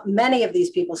 But many of these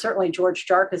people, certainly George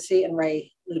Jarkissi and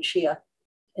Ray Lucia,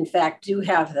 in fact, do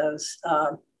have those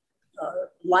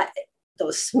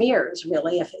smears,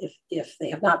 really, if they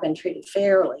have not been treated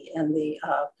fairly in the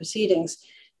proceedings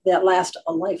that last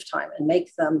a lifetime and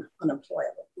make them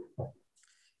unemployable.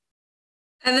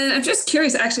 And then I'm just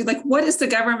curious, actually, like, what is the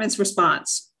government's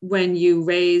response when you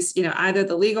raise, either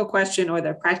the legal question or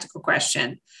the practical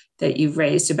question that you've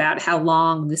raised about how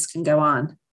long this can go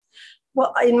on?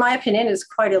 Well, in my opinion, it's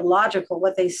quite illogical.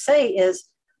 What they say is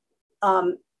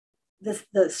the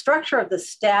structure of the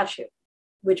statute,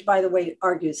 which, by the way,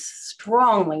 argues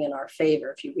strongly in our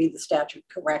favor if you read the statute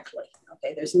correctly.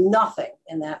 Okay, there's nothing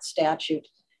in that statute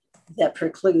that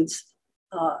precludes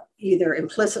either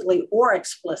implicitly or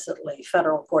explicitly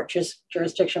federal court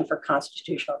jurisdiction for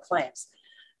constitutional claims.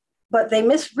 But they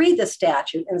misread the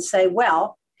statute and say,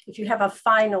 well, if you have a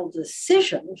final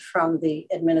decision from the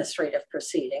administrative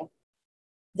proceeding,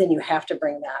 then you have to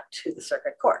bring that to the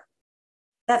circuit court.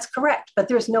 That's correct, but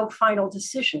there's no final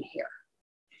decision here.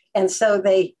 And so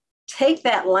they take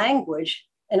that language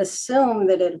and assume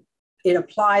that it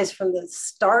applies from the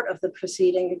start of the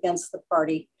proceeding against the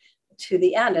party to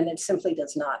the end, and it simply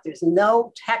does not. There's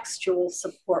no textual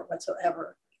support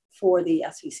whatsoever for the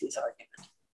SEC's argument.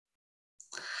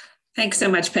 Thanks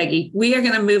so much, Peggy. We are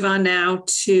going to move on now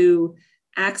to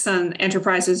Axon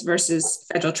Enterprises versus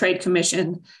Federal Trade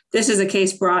Commission. This is a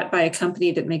case brought by a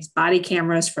company that makes body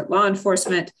cameras for law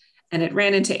enforcement, and it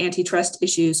ran into antitrust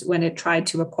issues when it tried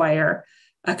to acquire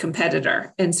a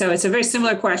competitor. And so it's a very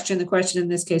similar question. The question in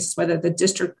this case is whether the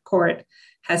district court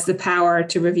has the power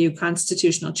to review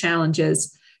constitutional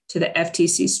challenges to the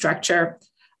FTC structure.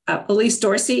 Elise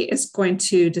Dorsey is going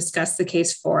to discuss the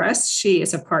case for us. She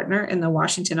is a partner in the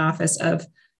Washington office of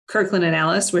Kirkland &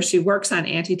 Ellis, where she works on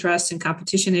antitrust and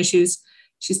competition issues.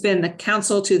 She's been the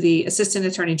counsel to the Assistant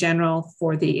Attorney General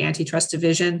for the Antitrust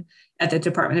Division at the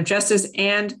Department of Justice,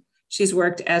 and she's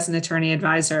worked as an attorney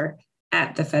advisor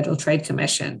at the Federal Trade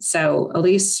Commission. So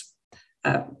Elise,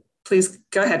 please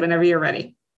go ahead whenever you're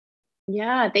ready.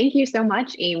 Yeah, thank you so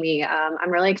much, Amy. I'm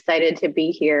really excited to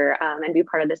be here and be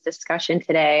part of this discussion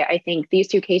today. I think these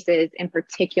two cases in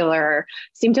particular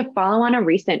seem to follow on a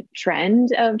recent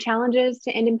trend of challenges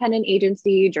to independent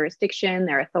agency jurisdiction,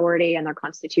 their authority, and their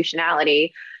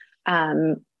constitutionality,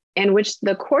 in which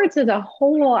the courts as a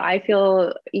whole, I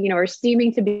feel, are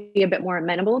seeming to be a bit more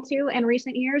amenable to in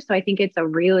recent years. So I think it's a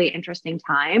really interesting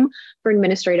time for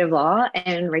administrative law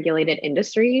and regulated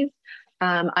industries.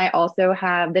 I also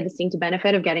have the distinct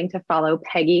benefit of getting to follow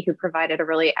Peggy, who provided a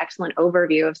really excellent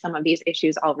overview of some of these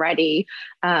issues already.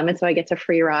 And so I get to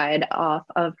free ride off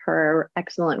of her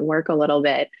excellent work a little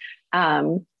bit.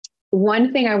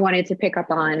 One thing I wanted to pick up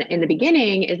on in the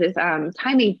beginning is this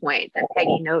timing point that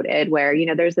Peggy noted, where,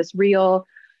 there's this real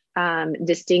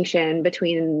distinction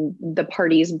between the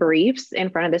parties' briefs in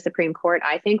front of the Supreme Court,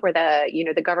 I think, where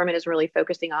the government is really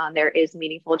focusing on there is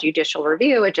meaningful judicial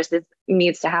review. It just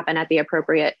needs to happen at the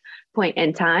appropriate point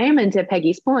in time. And to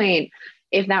Peggy's point,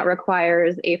 if that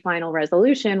requires a final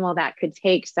resolution, well, that could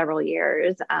take several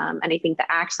years. And I think the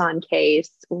Axon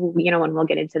case, when we'll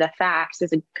get into the facts,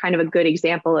 is a kind of a good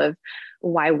example of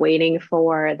why waiting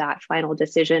for that final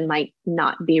decision might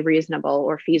not be reasonable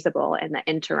or feasible in the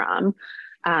interim.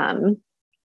 And,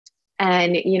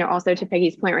 also to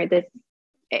Peggy's point, right,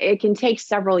 it can take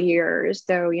several years.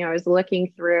 So, I was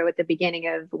looking through at the beginning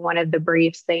of one of the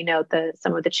briefs, they note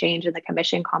some of the change in the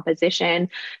commission composition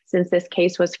since this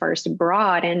case was first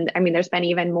brought. And I mean, there's been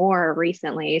even more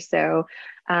recently. So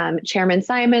Chairman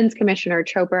Simons, Commissioner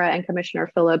Chopra, and Commissioner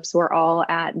Phillips were all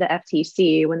at the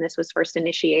FTC when this was first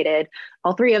initiated.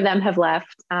 All three of them have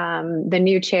left. The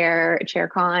new chair, Chair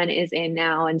Khan, is in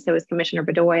now, and so is Commissioner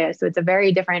Bedoya. So it's a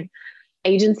very different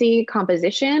agency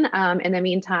composition. In the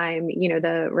meantime,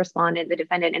 the respondent, the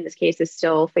defendant in this case, is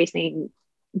still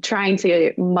trying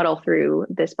to muddle through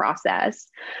this process.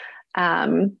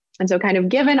 And so kind of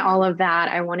given all of that,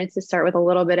 I wanted to start with a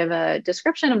little bit of a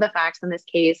description of the facts in this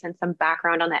case and some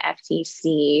background on the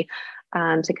FTC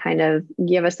to kind of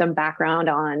give us some background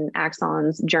on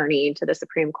Axon's journey to the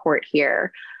Supreme Court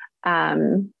here.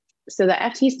 So the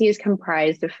FTC is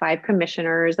comprised of 5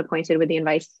 commissioners appointed with the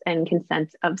advice and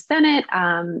consent of Senate.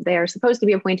 They are supposed to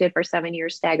be appointed for 7-year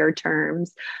staggered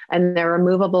terms, and they're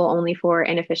removable only for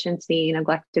inefficiency,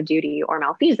 neglect of duty, or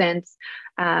malfeasance,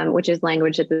 which is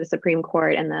language that the Supreme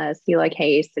Court and the SELA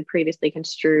case had previously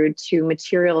construed to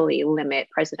materially limit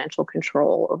presidential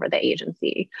control over the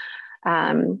agency.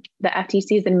 The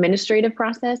FTC's administrative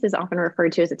process is often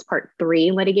referred to as its Part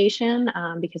 3 litigation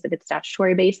because of its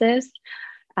statutory basis.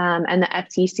 And the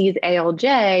FTC's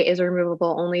ALJ is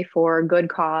removable only for good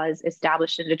cause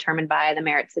established and determined by the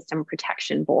Merit System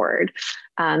Protection Board.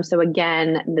 So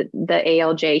again, the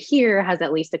ALJ here has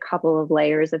at least a couple of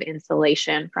layers of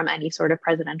insulation from any sort of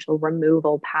presidential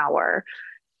removal power.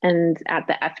 And at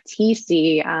the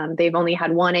FTC, they've only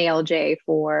had one ALJ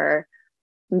for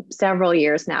several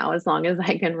years now, as long as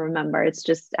I can remember. It's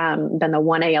just been the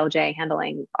one ALJ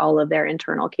handling all of their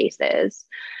internal cases.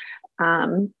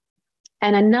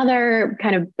 And another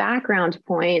kind of background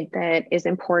point that is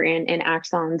important in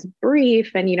Axon's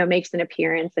brief and, makes an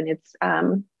appearance, and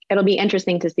it'll be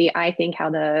interesting to see, I think,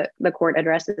 how the court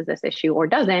addresses this issue or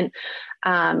doesn't.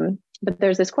 But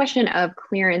there's this question of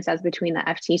clearance as between the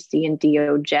FTC and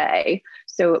DOJ.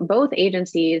 So both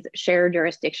agencies share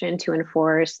jurisdiction to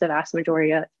enforce the vast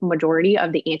majority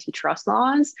of the antitrust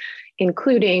laws,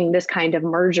 including this kind of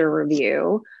merger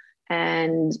review.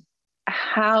 And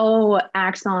how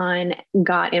Axon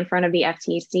got in front of the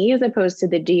FTC as opposed to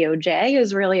the DOJ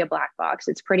is really a black box.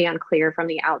 It's pretty unclear from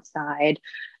the outside.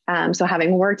 So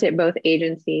having worked at both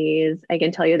agencies, I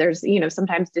can tell you there's,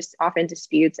 sometimes often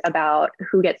disputes about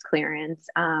who gets clearance.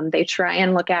 They try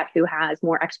and look at who has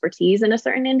more expertise in a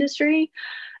certain industry.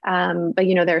 But,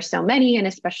 there are so many, and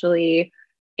especially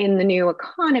in the new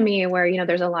economy where,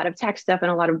 there's a lot of tech stuff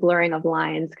and a lot of blurring of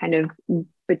lines kind of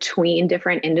between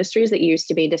different industries that used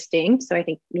to be distinct. So I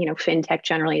think, fintech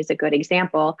generally is a good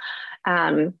example.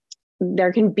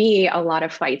 there can be a lot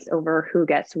of fights over who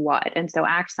gets what. And so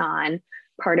Axon,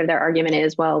 part of their argument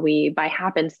is, well, we by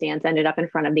happenstance ended up in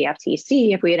front of the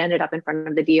FTC. If we had ended up in front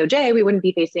of the DOJ, we wouldn't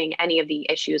be facing any of the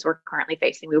issues we're currently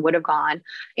facing. We would have gone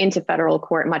into federal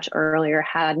court much earlier,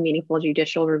 had meaningful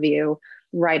judicial review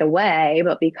right away.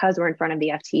 But because we're in front of the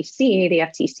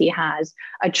FTC has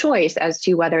a choice as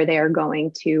to whether they are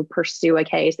going to pursue a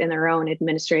case in their own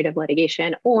administrative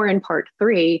litigation or in Part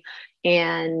 3.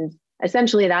 And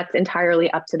essentially, that's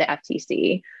entirely up to the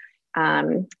FTC.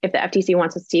 If the FTC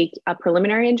wants to seek a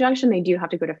preliminary injunction, they do have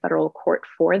to go to federal court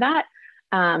for that.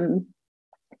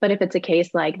 But if it's a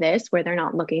case like this, where they're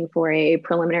not looking for a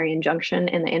preliminary injunction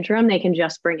in the interim, they can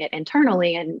just bring it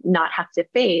internally and not have to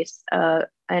face an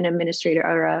administrator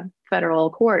or a federal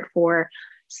court for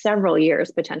several years,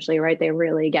 potentially, right? They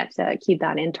really get to keep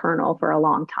that internal for a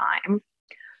long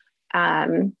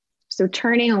time. So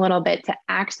turning a little bit to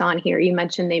Axon here, you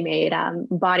mentioned they made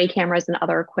body cameras and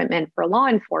other equipment for law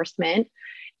enforcement.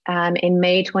 In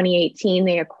May 2018,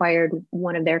 they acquired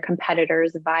one of their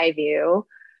competitors, ViVu,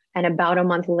 and about a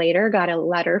month later got a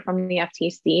letter from the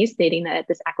FTC stating that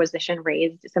this acquisition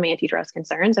raised some antitrust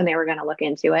concerns and they were going to look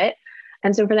into it.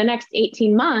 And so for the next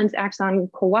 18 months, Axon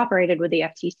cooperated with the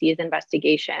FTC's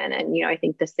investigation. And, I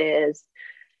think this is,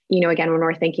 again, when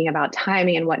we're thinking about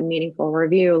timing and what meaningful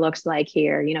review looks like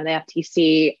here, the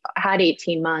FTC had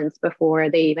 18 months before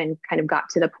they even kind of got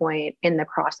to the point in the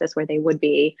process where they would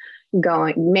be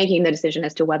making the decision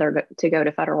as to whether to go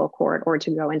to federal court or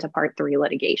to go into Part 3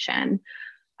 litigation.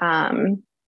 And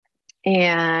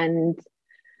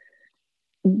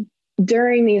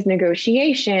during these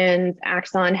negotiations,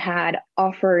 Axon had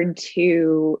offered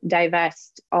to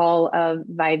divest all of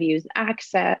ViVu's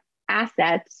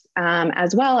assets,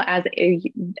 as well as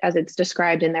it's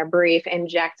described in their brief,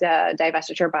 inject a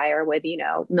divestiture buyer with,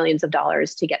 millions of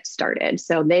dollars to get started.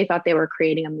 So they thought they were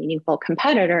creating a meaningful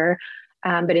competitor.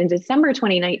 But in December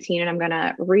 2019, and I'm going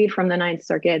to read from the Ninth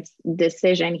Circuit's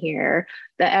decision here,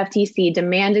 the FTC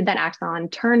demanded that Axon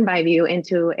turn ViVu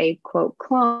into a, quote,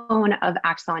 clone of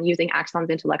Axon using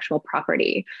Axon's intellectual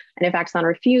property. And if Axon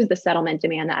refused the settlement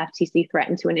demand, the FTC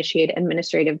threatened to initiate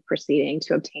administrative proceeding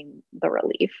to obtain the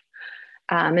relief.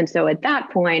 And so at that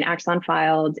point, Axon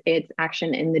filed its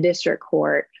action in the district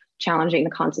court, challenging the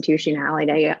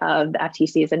constitutionality of the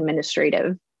FTC's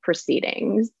administrative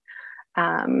proceedings.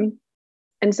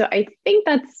 And so I think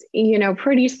that's,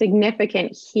 pretty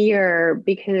significant here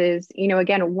because,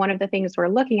 again, one of the things we're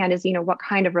looking at is, what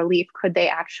kind of relief could they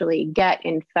actually get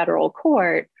in federal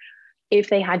court if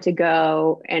they had to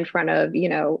go in front of,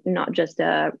 not just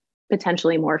a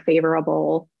potentially more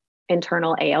favorable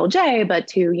internal ALJ, but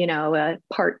to,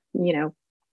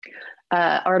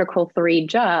 a Article 3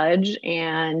 judge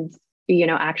and,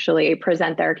 actually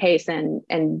present their case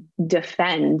and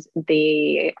defend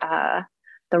the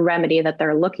remedy that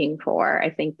they're looking for. I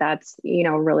think that's,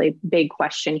 a really big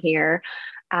question here.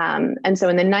 And so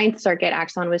in the Ninth Circuit,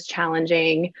 Axon was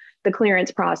challenging the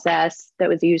clearance process that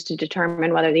was used to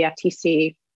determine whether the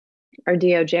FTC or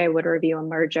DOJ would review a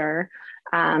merger.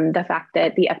 The fact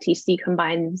that the FTC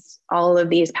combines all of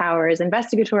these powers,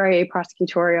 investigatory,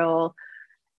 prosecutorial,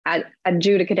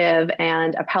 adjudicative,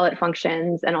 and appellate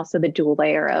functions, and also the dual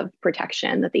layer of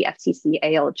protection that the FTC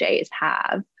ALJs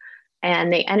have.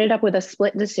 And they ended up with a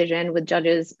split decision with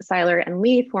Judges Seiler and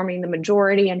Lee forming the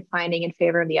majority and finding in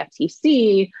favor of the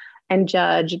FTC and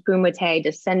Judge Bumate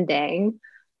dissenting.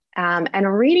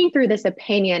 And reading through this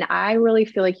opinion, I really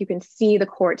feel like you can see the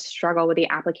court struggle with the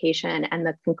application and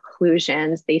the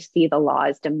conclusions they see the law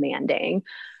as demanding.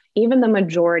 Even the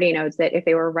majority notes that if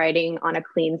they were writing on a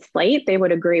clean slate, they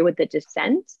would agree with the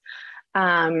dissent.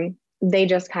 They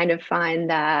just kind of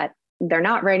find that they're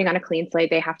not writing on a clean slate.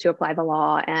 They have to apply the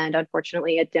law. And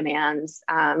unfortunately, it demands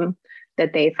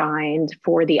that they find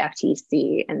for the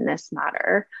FTC in this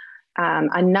matter.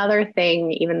 Another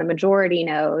thing, even the majority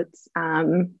notes,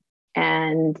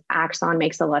 and Axon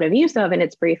makes a lot of use of in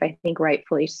its brief, I think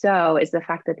rightfully so, is the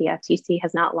fact that the FTC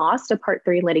has not lost a Part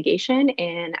 3 litigation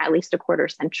in at least a quarter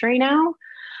century now.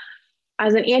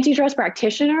 As an antitrust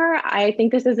practitioner, I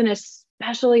think this is an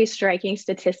especially striking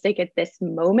statistic at this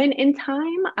moment in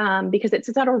time, because it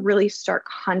sits out a really stark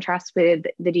contrast with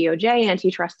the DOJ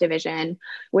antitrust division,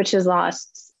 which has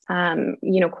lost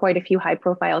quite a few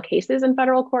high-profile cases in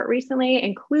federal court recently,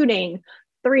 including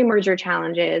 3 merger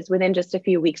challenges within just a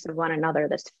few weeks of one another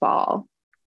this fall.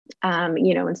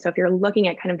 And so if you're looking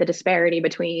at kind of the disparity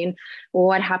between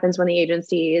what happens when the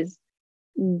agencies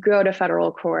go to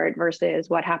federal court versus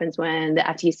what happens when the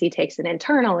FTC takes it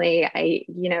internally,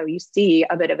 you see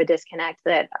a bit of a disconnect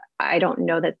that I don't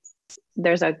know that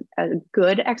there's a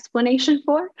good explanation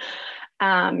for.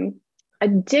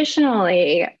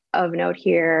 Additionally, of note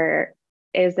here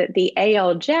is that the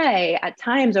ALJ at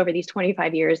times over these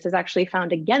 25 years has actually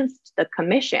found against the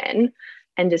commission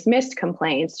and dismissed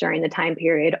complaints during the time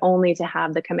period, only to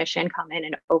have the commission come in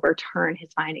and overturn his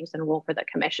findings and rule for the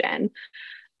commission.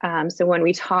 So when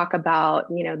we talk about,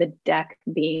 the deck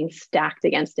being stacked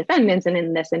against defendants and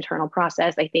in this internal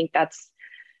process, I think that's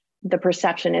the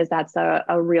perception is that's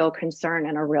a real concern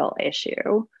and a real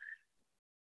issue.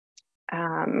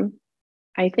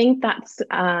 I think that's,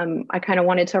 I kind of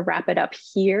wanted to wrap it up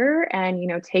here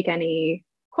and, take any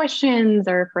questions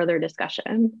or further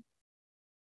discussion.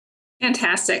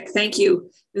 Fantastic. Thank you.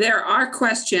 There are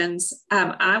questions.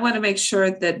 I want to make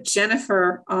sure that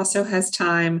Jennifer also has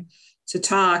time to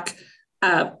talk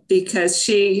because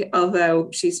although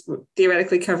she's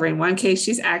theoretically covering one case,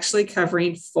 she's actually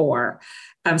covering 4.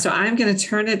 So I'm going to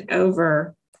turn it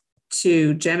over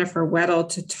to Jennifer Weddle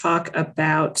to talk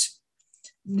about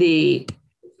the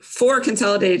 4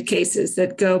 consolidated cases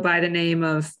that go by the name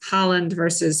of Holland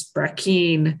versus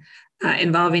Brackeen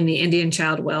involving the Indian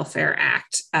Child Welfare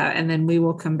Act. And then we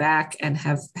will come back and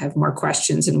have more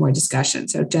questions and more discussion.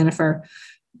 So Jennifer,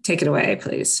 take it away,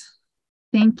 please.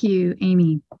 Thank you,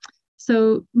 Amy.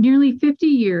 So nearly 50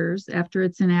 years after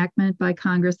its enactment by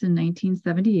Congress in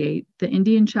 1978, the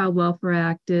Indian Child Welfare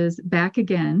Act is back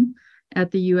again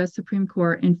at the U.S. Supreme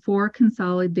Court in 4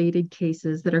 consolidated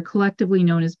cases that are collectively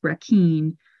known as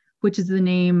Brackeen, which is the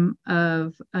name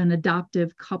of an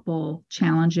adoptive couple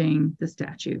challenging the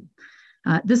statute.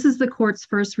 This is the court's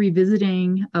first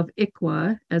revisiting of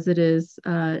ICWA, as it is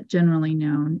generally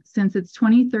known, since its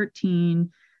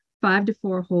 2013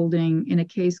 5-4 holding in a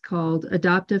case called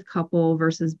Adoptive Couple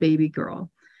versus Baby Girl.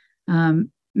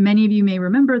 Many of you may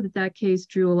remember that case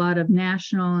drew a lot of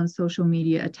national and social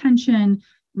media attention,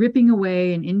 ripping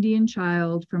away an Indian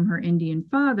child from her Indian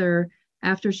father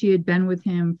after she had been with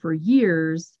him for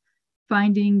years,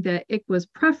 finding that ICWA's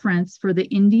preference for the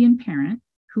Indian parent,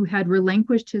 who had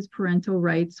relinquished his parental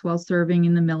rights while serving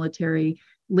in the military,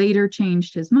 later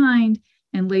changed his mind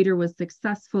and later was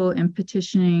successful in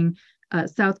petitioning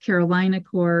South Carolina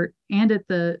court and at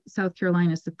the South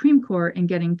Carolina Supreme Court in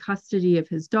getting custody of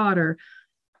his daughter.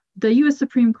 The U.S.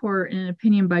 Supreme Court, in an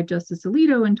opinion by Justice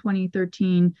Alito in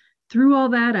 2013, threw all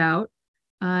that out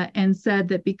and said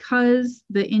that because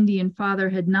the Indian father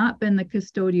had not been the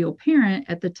custodial parent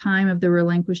at the time of the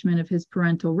relinquishment of his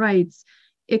parental rights,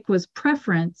 ICWA's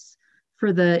preference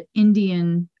for the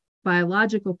Indian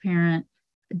biological parent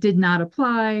did not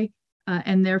apply,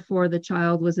 and therefore the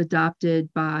child was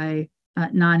adopted by a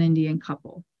non-Indian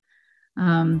couple.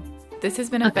 This has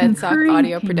been a FedSoc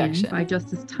audio production by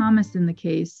Justice Thomas in the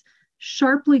case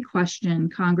sharply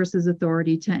questioned Congress's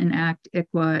authority to enact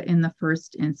ICWA in the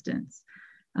first instance.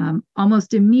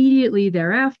 Almost immediately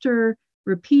thereafter,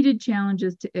 repeated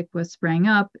challenges to ICWA sprang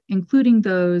up, including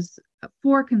those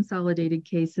 4 consolidated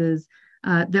cases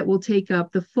that will take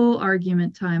up the full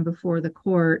argument time before the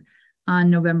court on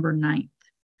November 9th.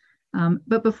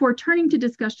 But before turning to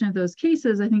discussion of those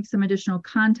cases, I think some additional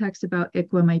context about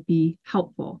ICWA might be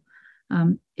helpful.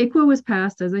 ICWA was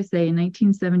passed, as I say, in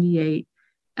 1978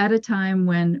 at a time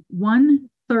when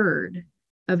 1/3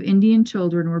 of Indian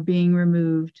children were being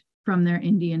removed from their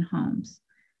Indian homes.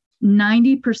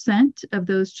 90% of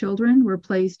those children were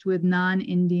placed with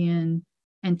non-Indian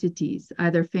entities,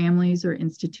 either families or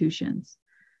institutions.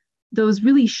 Those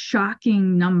really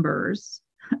shocking numbers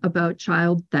about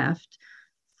child theft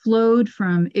flowed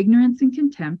from ignorance and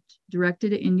contempt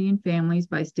directed at Indian families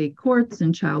by state courts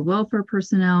and child welfare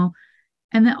personnel,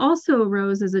 and that also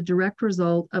arose as a direct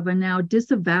result of a now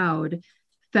disavowed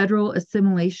federal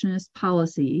assimilationist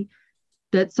policy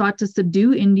that sought to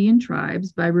subdue Indian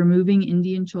tribes by removing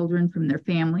Indian children from their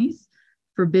families,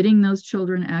 forbidding those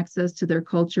children access to their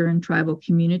culture and tribal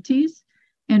communities,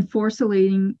 and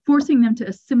forcing them to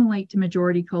assimilate to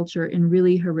majority culture in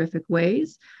really horrific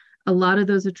ways. A lot of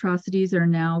those atrocities are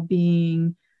now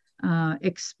being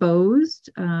exposed,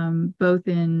 both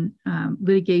in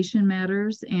litigation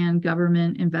matters and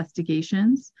government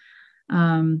investigations.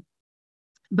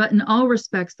 But in all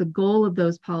respects, the goal of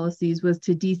those policies was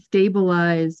to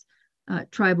destabilize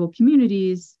tribal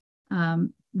communities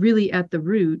really at the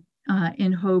root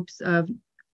in hopes of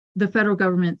the federal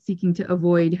government seeking to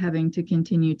avoid having to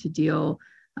continue to deal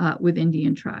with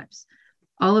Indian tribes.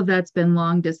 All of that's been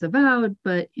long disavowed,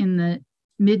 but in the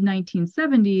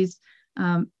mid-1970s,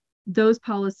 those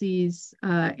policies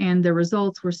and the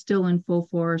results were still in full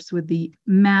force with the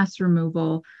mass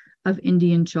removal of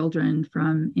Indian children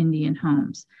from Indian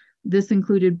homes. This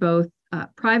included both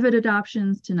private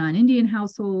adoptions to non-Indian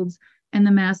households and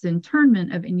the mass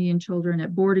internment of Indian children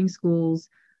at boarding schools,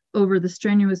 over the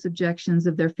strenuous objections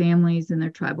of their families and their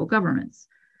tribal governments.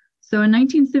 So in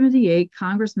 1978,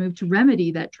 Congress moved to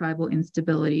remedy that tribal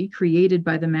instability created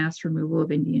by the mass removal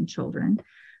of Indian children.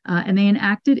 And they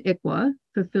enacted ICWA,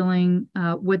 fulfilling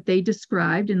what they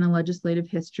described in the legislative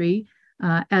history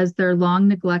as their long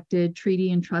neglected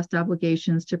treaty and trust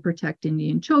obligations to protect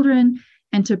Indian children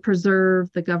and to preserve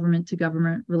the government to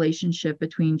government relationship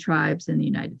between tribes and the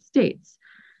United States.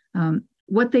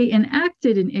 What they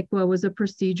enacted in ICWA was a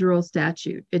procedural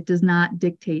statute. It does not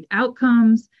dictate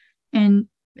outcomes. And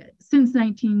since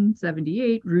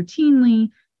 1978, routinely,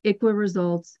 ICWA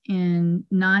results in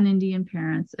non-Indian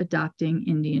parents adopting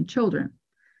Indian children.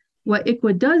 What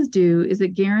ICWA does do is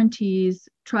it guarantees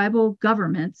tribal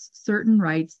governments certain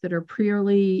rights that are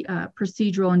purely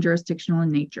procedural and jurisdictional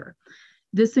in nature.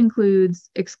 This includes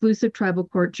exclusive tribal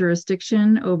court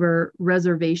jurisdiction over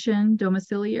reservation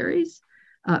domiciliaries,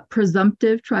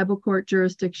 presumptive tribal court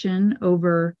jurisdiction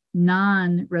over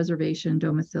non-reservation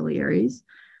domiciliaries,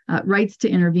 rights to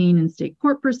intervene in state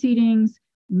court proceedings,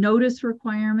 notice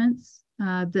requirements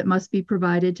that must be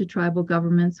provided to tribal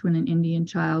governments when an Indian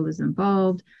child is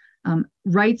involved,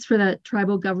 rights for that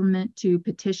tribal government to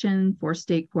petition for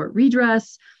state court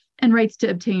redress, and rights to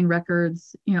obtain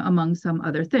records, among some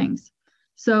other things.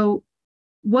 So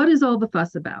what is all the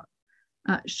fuss about?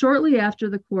 Shortly after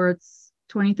the court's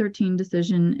 2013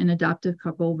 decision in Adoptive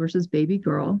Couple versus Baby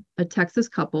Girl, a Texas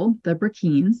couple, the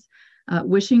Brakeens,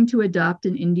 wishing to adopt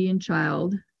an Indian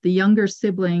child, the younger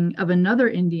sibling of another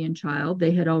Indian child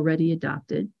they had already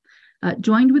adopted,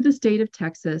 joined with the state of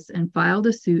Texas and filed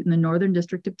a suit in the Northern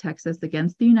District of Texas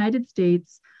against the United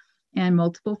States and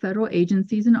multiple federal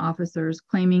agencies and officers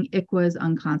claiming ICWA is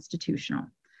unconstitutional.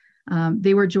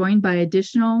 They were joined by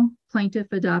additional plaintiff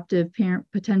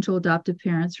potential adoptive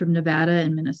parents from Nevada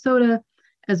and Minnesota,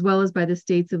 as well as by the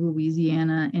states of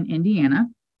Louisiana and Indiana.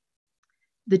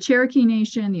 The Cherokee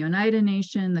Nation, the Oneida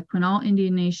Nation, the Quinault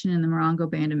Indian Nation, and the Morongo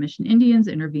Band of Mission Indians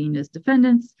intervened as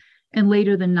defendants, and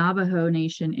later the Navajo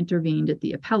Nation intervened at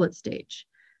the appellate stage.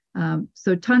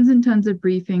 So tons and tons of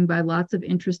briefing by lots of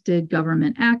interested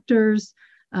government actors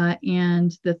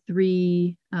and the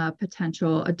three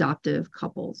potential adoptive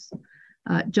couples.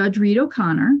 Judge Reed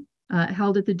O'Connor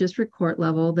held at the district court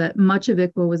level that much of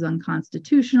ICWA was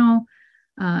unconstitutional,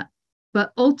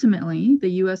 but ultimately the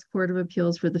U.S. Court of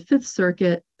Appeals for the Fifth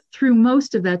Circuit threw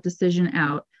most of that decision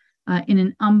out in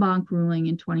an en banc ruling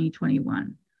in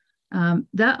 2021.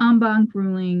 That en banc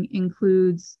ruling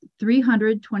includes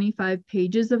 325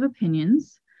 pages of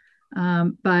opinions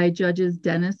by judges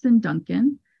Dennis and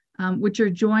Duncan, which are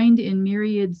joined in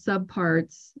myriad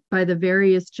subparts by the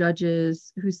various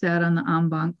judges who sat on the en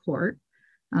banc court.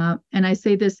 And I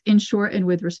say this in short and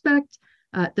with respect,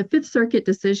 the Fifth Circuit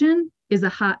decision is a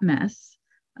hot mess.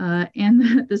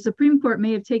 And the Supreme Court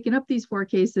may have taken up these four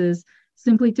cases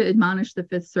simply to admonish the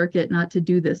Fifth Circuit not to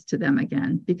do this to them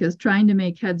again, because trying to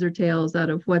make heads or tails out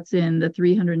of what's in the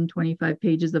 325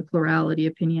 pages of plurality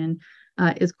opinion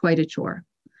is quite a chore.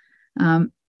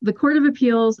 The Court of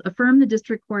Appeals affirmed the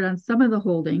district court on some of the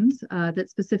holdings that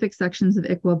specific sections of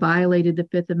ICWA violated the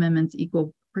Fifth Amendment's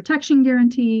equal protection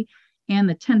guarantee and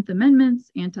the 10th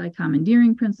Amendment's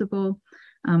anti-commandeering principle.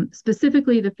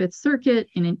 Specifically, the Fifth Circuit,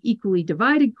 in an equally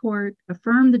divided court,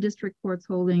 affirmed the district court's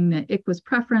holding that ICWA's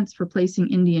preference for placing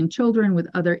Indian children with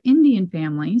other Indian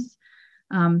families,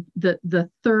 the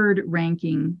third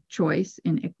ranking choice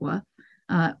in ICWA,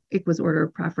 ICWA's order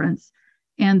of preference,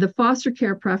 and the foster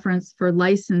care preference for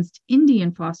licensed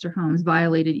Indian foster homes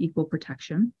violated equal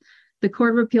protection. The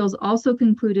Court of Appeals also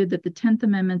concluded that the 10th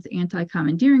Amendment's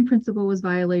anti-commandeering principle was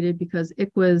violated because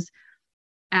ICWA's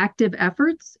active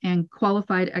efforts and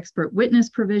qualified expert witness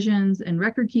provisions and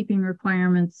record-keeping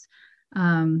requirements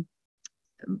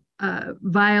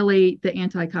violate the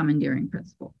anti-commandeering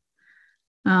principle.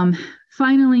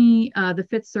 Finally, the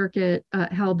Fifth Circuit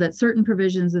held that certain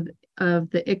provisions of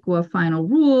the ICWA final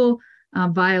rule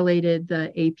violated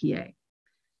the APA.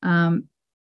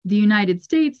 The United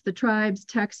States, the tribes,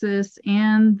 Texas,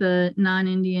 and the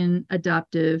non-Indian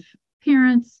adoptive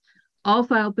parents all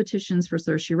filed petitions for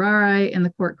certiorari, and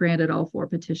the court granted all four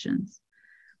petitions.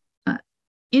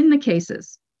 In the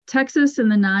cases, Texas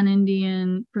and the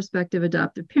non-Indian prospective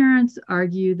adoptive parents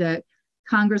argue that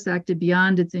Congress acted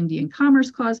beyond its Indian Commerce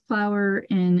Clause power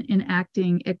in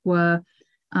enacting ICWA,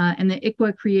 and that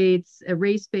ICWA creates a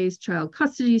race-based child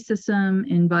custody system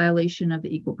in violation of the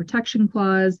Equal Protection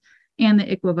Clause, and that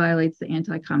ICWA violates the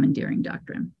anti-commandeering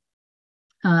doctrine.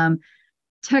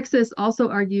 Texas also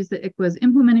argues that ICWA's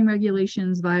implementing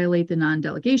regulations violate the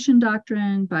non-delegation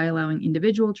doctrine by allowing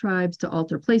individual tribes to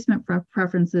alter placement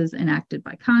preferences enacted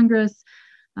by Congress.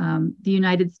 The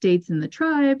United States and the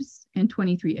tribes and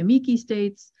 23 amici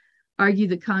states argue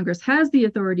that Congress has the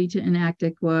authority to enact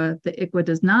ICWA, that ICWA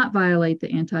does not violate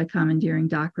the anti-commandeering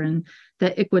doctrine,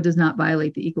 that ICWA does not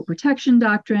violate the equal protection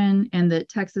doctrine, and that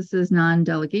Texas's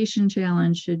non-delegation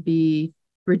challenge should be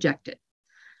rejected.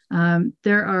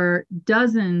 There are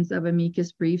dozens of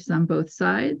amicus briefs on both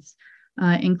sides,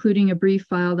 including a brief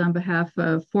filed on behalf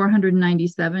of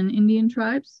 497 Indian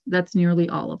tribes. That's nearly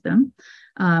all of them.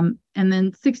 And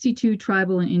then 62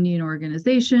 tribal and Indian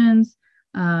organizations,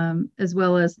 as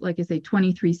well as, like I say,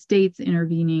 23 states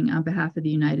intervening on behalf of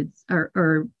the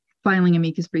or filing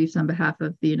amicus briefs on behalf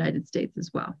of the United States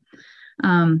as well.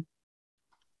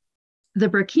 The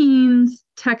Brakeens,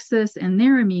 Texas, and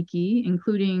their amici,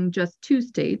 including just 2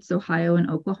 states, Ohio and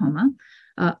Oklahoma,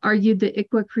 argued that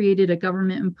ICWA created a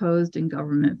government-imposed and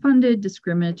government-funded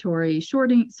discriminatory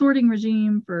sorting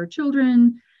regime for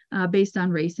children based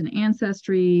on race and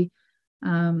ancestry.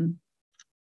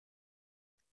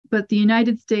 But the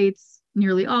United States,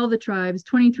 nearly all the tribes,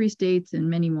 23 states, and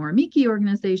many more amici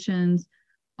organizations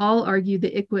all argue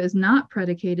that ICWA is not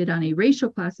predicated on a racial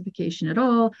classification at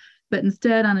all, but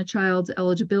instead on a child's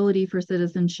eligibility for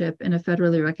citizenship in a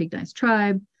federally recognized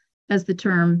tribe, as the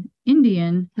term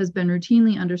Indian has been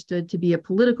routinely understood to be a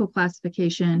political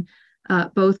classification,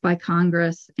 both by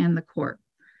Congress and the court.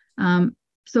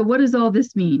 So what does all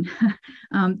this mean?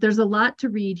 There's a lot to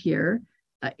read here.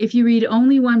 If you read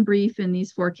only one brief in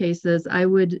these 4 cases, I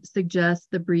would suggest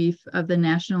the brief of the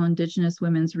National Indigenous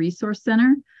Women's Resource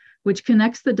Center, which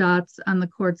connects the dots on the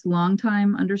court's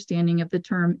longtime understanding of the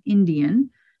term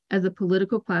Indian as a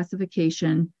political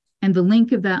classification and the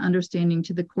link of that understanding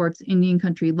to the court's Indian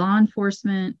country law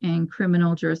enforcement and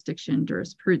criminal jurisdiction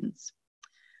jurisprudence.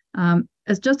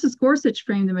 As Justice Gorsuch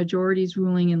framed the majority's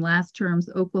ruling in last term's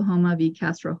Oklahoma v.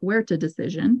 Castro Huerta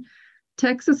decision,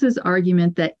 Texas's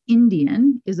argument that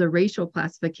Indian is a racial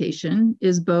classification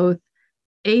is both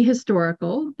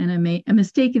ahistorical and a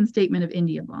mistaken statement of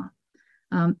Indian law.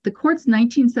 The court's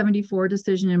 1974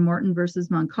 decision in Morton versus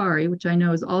Moncari, which I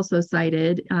know is also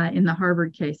cited in the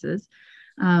Harvard cases,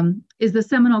 is the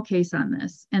seminal case on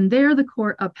this. And there the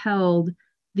court upheld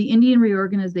the Indian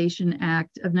Reorganization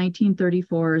Act of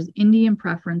 1934's Indian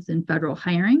preference in federal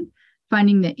hiring,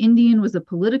 finding that Indian was a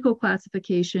political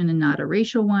classification and not a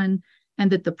racial one, and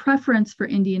that the preference for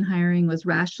Indian hiring was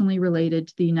rationally related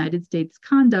to the United States'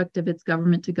 conduct of its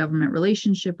government-to-government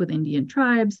relationship with Indian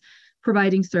tribes,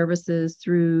 providing services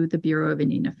through the Bureau of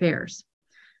Indian Affairs.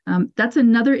 That's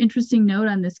another interesting note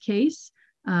on this case.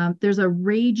 There's a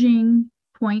raging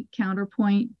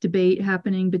point-counterpoint debate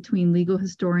happening between legal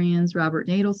historians Robert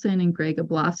Nadelson and Greg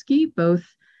Oblofsky, both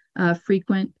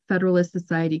frequent Federalist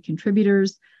Society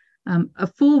contributors. A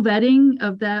full vetting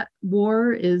of that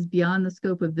war is beyond the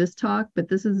scope of this talk, but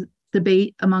this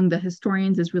debate among the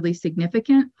historians is really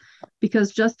significant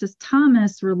because Justice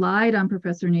Thomas relied on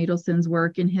Professor Nadelson's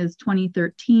work in his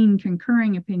 2013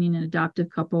 concurring opinion in Adoptive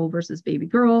Couple versus Baby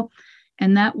Girl,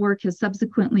 and that work has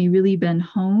subsequently really been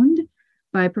honed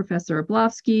by Professor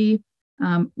Oblofsky,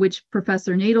 which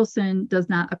Professor Nadelson does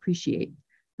not appreciate.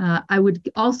 I would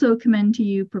also commend to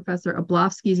you Professor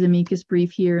Oblofsky's amicus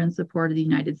brief here in support of the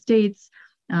United States.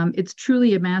 It's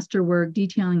truly a masterwork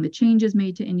detailing the changes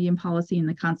made to Indian policy in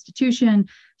the Constitution,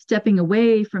 stepping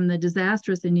away from the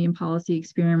disastrous Indian policy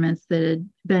experiments that had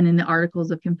been in the Articles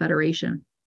of Confederation.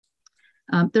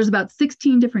 There's about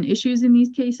 16 different issues in these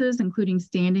cases, including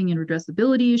standing and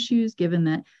redressability issues, given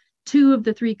that 2 of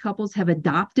the 3 couples have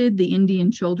adopted the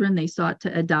Indian children they sought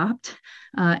to adopt,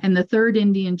 and the 3rd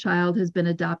Indian child has been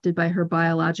adopted by her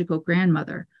biological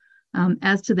grandmother.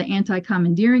 As to the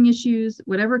anti-commandeering issues,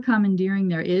 whatever commandeering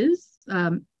there is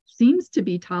seems to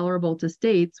be tolerable to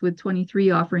states, with 23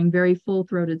 offering very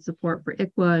full-throated support for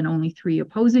ICWA and only 3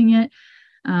 opposing it.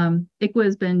 ICWA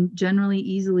has been generally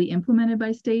easily implemented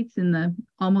by states in the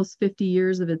almost 50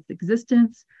 years of its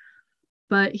existence.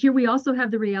 But here we also have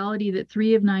the reality that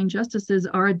 3 of 9 justices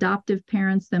are adoptive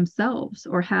parents themselves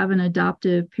or have an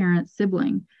adoptive parent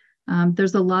sibling.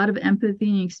 There's a lot of empathy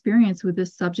and experience with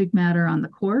this subject matter on the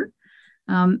court.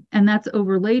 And that's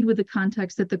overlaid with the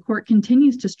context that the court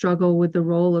continues to struggle with the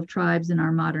role of tribes in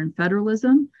our modern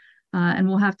federalism. And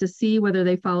we'll have to see whether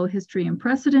they follow history and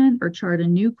precedent or chart a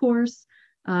new course,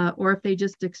 or if they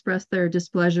just express their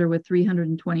displeasure with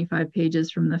 325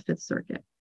 pages from the Fifth Circuit.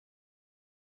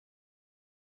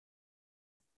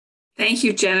 Thank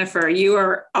you, Jennifer. You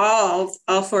are all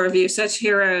 4 of you, such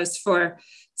heroes for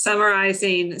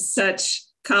summarizing such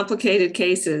complicated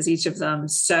cases, each of them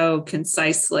so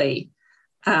concisely.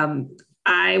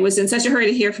 I was in such a hurry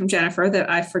to hear from Jennifer that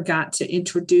I forgot to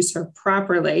introduce her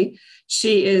properly.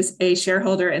 She is a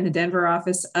shareholder in the Denver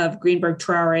office of Greenberg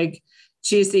Traurig.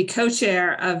 She is the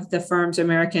co-chair of the firm's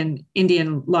American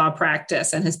Indian law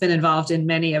practice and has been involved in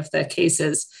many of the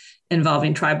cases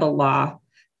involving tribal law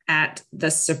at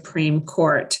the Supreme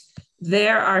Court.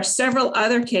 There are several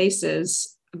other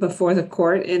cases before the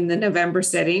court in the November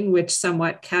sitting, which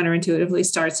somewhat counterintuitively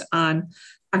starts on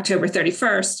October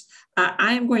 31st.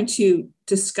 I am going to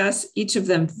discuss each of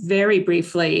them very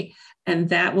briefly, and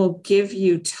that will give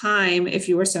you time, if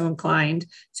you are so inclined,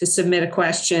 to submit a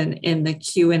question in the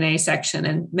Q&A section.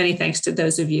 And many thanks to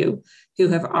those of you who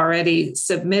have already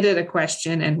submitted a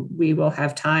question, and we will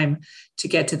have time to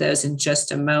get to those in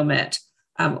just a moment.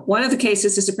 One of the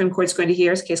cases the Supreme Court is going to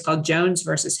hear is a case called Jones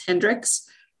versus Hendricks,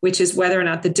 which is whether or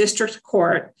not the district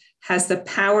court has the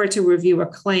power to review a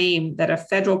claim that a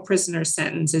federal prisoner's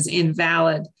sentence is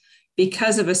invalid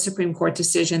because of a Supreme Court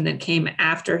decision that came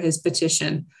after his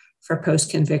petition for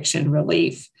post-conviction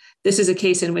relief. This is a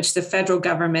case in which the federal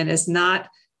government is not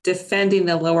defending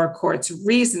the lower court's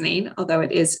reasoning, although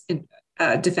it is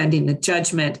defending the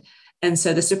judgment. And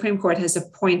so the Supreme Court has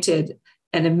appointed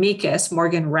an amicus,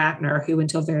 Morgan Ratner, who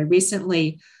until very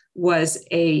recently was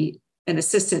an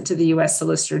assistant to the U.S.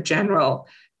 Solicitor General,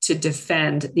 to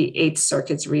defend the Eighth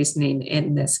Circuit's reasoning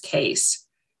in this case.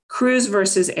 Cruz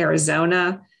versus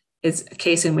Arizona is a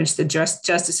case in which the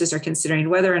justices are considering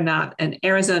whether or not an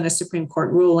Arizona Supreme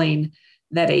Court ruling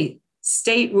that a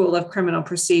state rule of criminal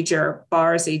procedure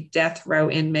bars a death row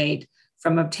inmate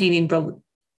from obtaining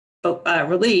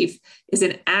relief is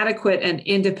an adequate and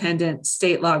independent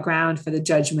state law ground for the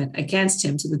judgment against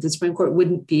him, so that the Supreme Court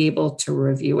wouldn't be able to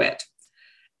review it.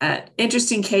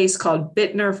 Interesting case called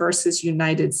Bittner versus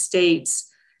United States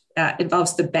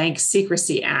involves the Bank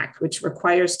Secrecy Act, which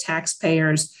requires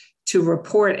taxpayers to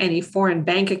report any foreign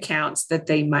bank accounts that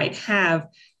they might have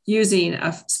using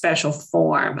a special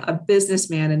form. A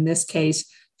businessman in this case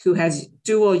who has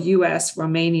dual US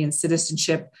Romanian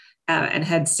citizenship and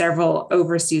had several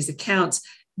overseas accounts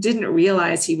didn't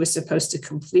realize he was supposed to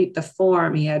complete the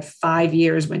form. He had 5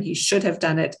 years when he should have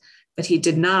done it, but he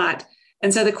did not.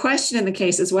 And so the question in the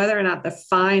case is whether or not the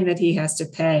fine that he has to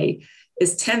pay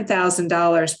is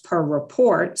 $10,000 per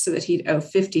report, so that he'd owe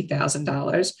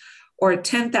 $50,000, or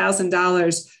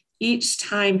 $10,000 each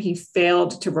time he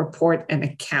failed to report an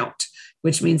account,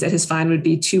 which means that his fine would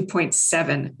be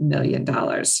 $2.7 million.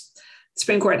 The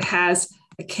Supreme Court has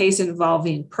a case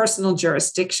involving personal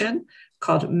jurisdiction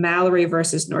called Mallory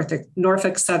versus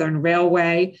Norfolk Southern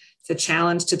Railway. It's a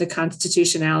challenge to the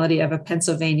constitutionality of a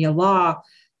Pennsylvania law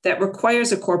that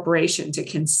requires a corporation to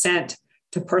consent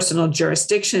to personal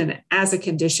jurisdiction as a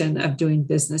condition of doing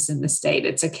business in the state.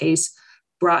 It's a case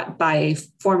brought by a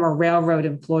former railroad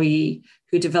employee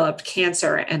who developed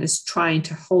cancer and is trying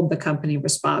to hold the company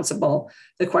responsible.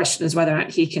 The question is whether or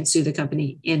not he can sue the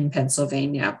company in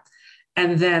Pennsylvania.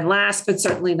 And then last, but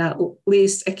certainly not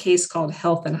least, a case called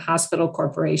Health and Hospital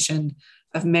Corporation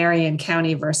of Marion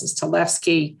County versus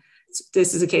Talevsky.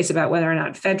 This is a case about whether or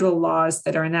not federal laws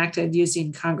that are enacted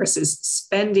using Congress's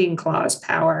spending clause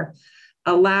power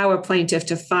allow a plaintiff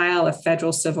to file a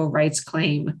federal civil rights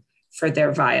claim for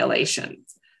their violation.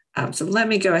 So let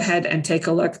me go ahead and take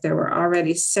a look. There were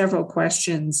already several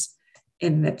questions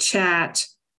in the chat.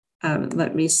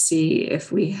 Let me see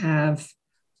if we have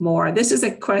more. This is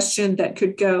a question that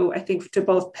could go, I think, to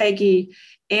both Peggy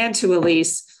and to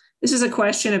Elise. This is a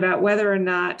question about whether or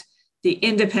not the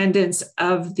independence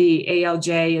of the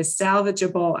ALJ is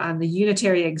salvageable on the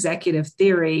unitary executive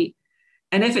theory.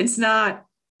 And if it's not,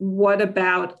 what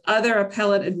about other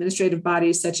appellate administrative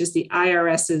bodies such as the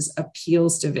IRS's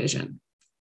appeals division?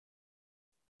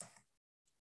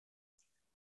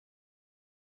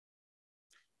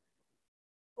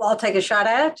 Well, I'll take a shot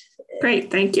at it. Great,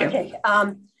 thank you. Okay.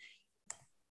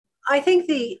 I think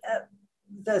the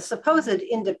supposed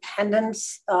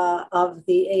independence of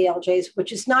the ALJs,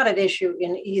 which is not an issue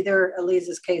in either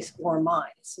Elise's case or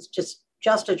mine. This is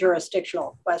just a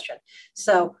jurisdictional question.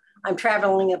 So I'm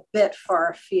traveling a bit far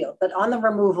afield, but on the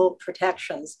removal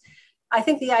protections, I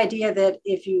think the idea that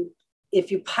if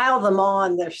you pile them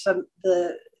on,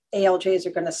 the ALJs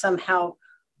are going to somehow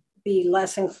be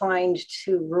less inclined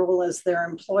to rule as their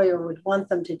employer would want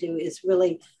them to do is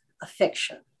really a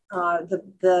fiction.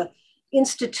 The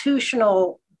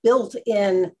institutional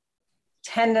built-in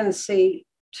tendency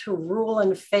to rule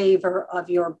in favor of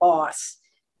your boss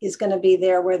is going to be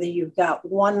there whether you've got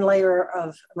one layer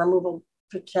of removal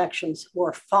protections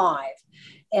or 5.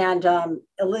 And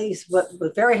Elise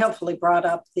very helpfully brought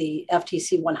up the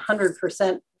FTC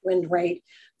 100% win rate.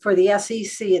 For the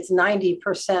SEC, it's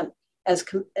 90%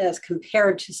 as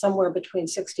compared to somewhere between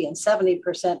 60 and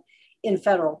 70% in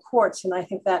federal courts. And I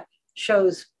think that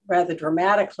shows rather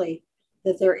dramatically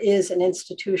that there is an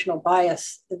institutional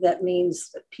bias that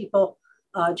means that people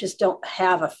just don't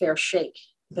have a fair shake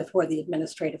before the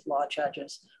administrative law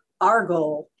judges. Our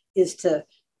goal is to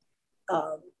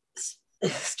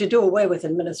do away with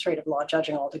administrative law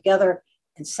judging altogether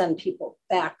and send people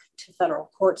back to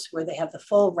federal courts where they have the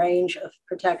full range of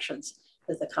protections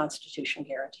that the Constitution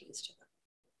guarantees to them.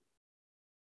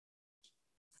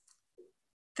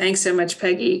 Thanks so much,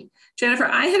 Peggy. Jennifer,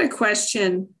 I had a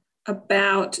question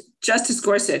about Justice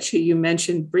Gorsuch, who you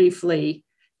mentioned briefly,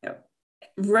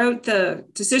 wrote the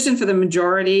decision for the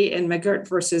majority in McGirt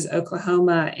versus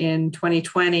Oklahoma in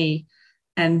 2020,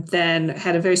 and then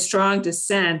had a very strong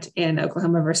dissent in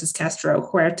Oklahoma versus Castro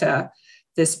Huerta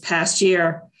this past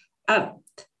year.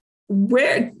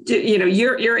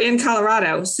 You're in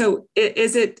Colorado, so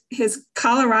is it his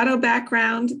Colorado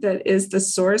background that is the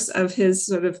source of his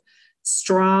sort of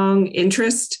strong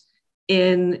interest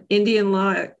in Indian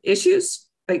law issues?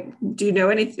 Like, do you know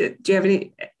anything? Do you have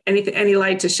any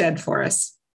light to shed for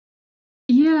us?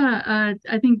 Yeah,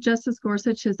 I think Justice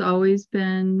Gorsuch has always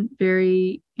been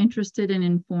very interested and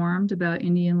informed about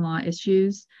Indian law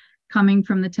issues. Coming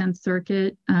from the 10th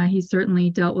Circuit, he certainly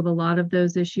dealt with a lot of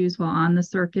those issues while on the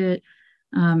circuit.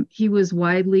 He was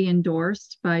widely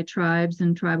endorsed by tribes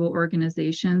and tribal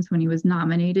organizations when he was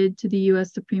nominated to the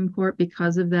U.S. Supreme Court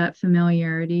because of that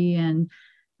familiarity and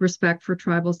respect for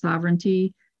tribal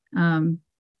sovereignty.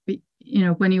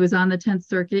 When he was on the 10th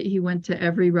Circuit, he went to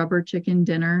every rubber chicken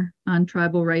dinner on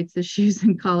tribal rights issues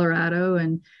in Colorado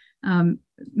and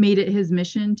made it his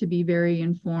mission to be very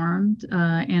informed.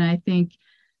 And I think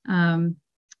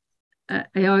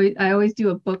I always do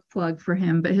a book plug for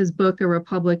him, but his book, A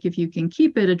Republic If You Can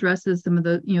Keep It, addresses some of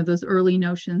the, those early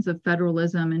notions of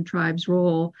federalism and tribes'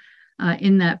 role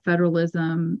in that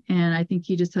federalism. And I think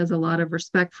he just has a lot of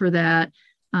respect for that.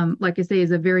 Like I say,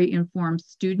 is a very informed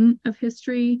student of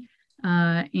history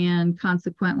and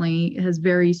consequently has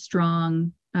very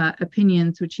strong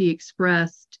opinions, which he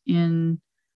expressed in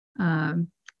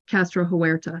Castro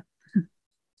Huerta.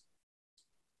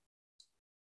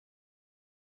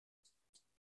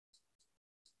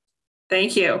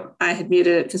 Thank you. I had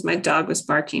muted it because my dog was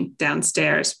barking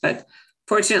downstairs, but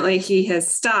fortunately he has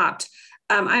stopped.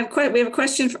 We have a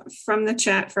question from the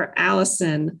chat for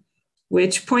Allison,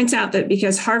 which points out that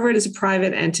because Harvard is a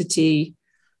private entity,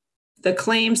 the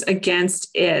claims against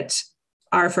it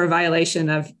are for violation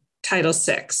of Title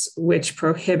VI, which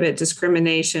prohibit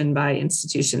discrimination by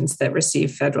institutions that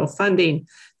receive federal funding,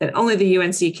 that only the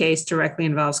UNC case directly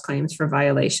involves claims for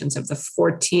violations of the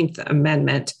 14th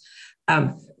Amendment.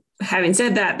 Having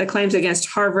said that, the claims against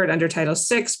Harvard under Title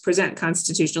VI present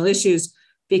constitutional issues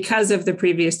because of the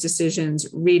previous decisions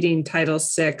reading Title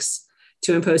VI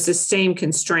to impose the same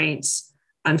constraints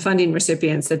on funding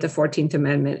recipients that the 14th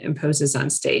Amendment imposes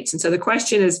on states. And so the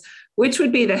question is, which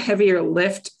would be the heavier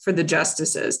lift for the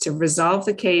justices, to resolve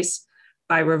the case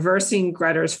by reversing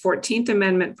Grutter's 14th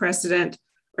Amendment precedent,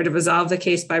 or to resolve the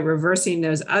case by reversing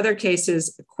those other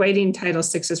cases equating Title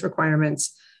VI's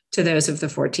requirements to those of the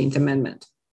 14th Amendment?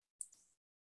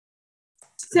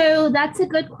 So that's a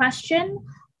good question.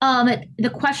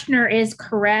 The questioner is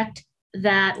correct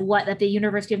that the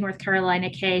University of North Carolina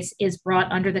case is brought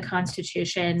under the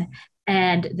Constitution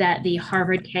and that the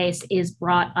Harvard case is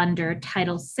brought under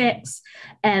Title VI,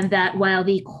 and that while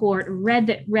the court read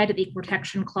the Equal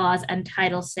Protection Clause and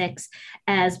Title VI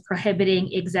as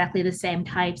prohibiting exactly the same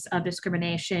types of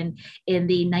discrimination in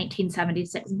the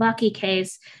 1976 Buckey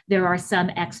case, there are some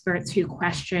experts who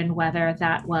question whether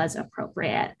that was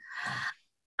appropriate.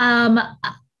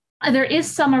 There is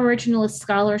some originalist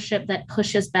scholarship that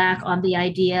pushes back on the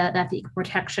idea that the Equal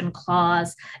Protection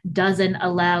Clause doesn't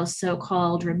allow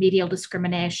so-called remedial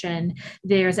discrimination.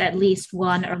 There's at least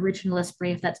one originalist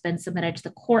brief that's been submitted to the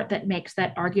court that makes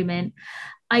that argument.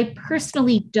 I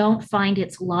personally don't find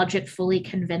its logic fully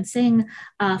convincing.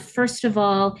 First of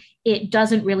all, it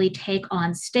doesn't really take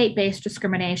on state-based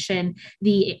discrimination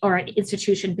or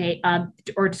institution-based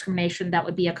or discrimination that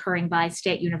would be occurring by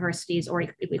state universities or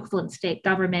equivalent state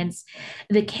governments.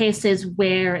 The cases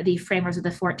where the framers of the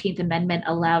 14th Amendment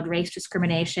allowed race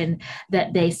discrimination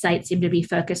that they cite seem to be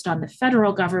focused on the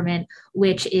federal government,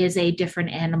 which is a different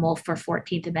animal for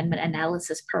 14th Amendment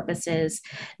analysis purposes.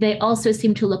 They also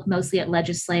seem to look mostly at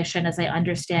legislation legislation, as I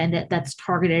understand it, that's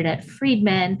targeted at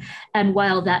freedmen. And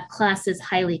while that class is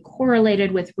highly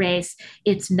correlated with race,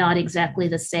 it's not exactly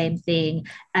the same thing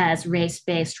as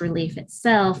race-based relief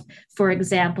itself. For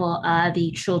example,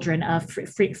 the children of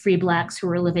free Blacks who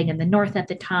were living in the North at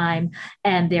the time,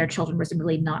 and their children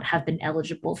presumably not have been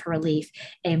eligible for relief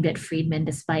aimed at freedmen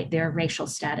despite their racial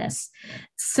status.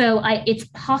 So it's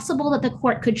possible that the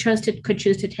court could choose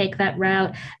to take that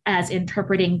route as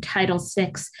interpreting Title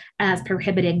VI as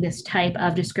prohibiting this type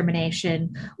of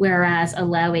discrimination, whereas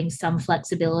allowing some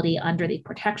flexibility under the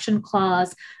Protection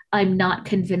Clause. I'm not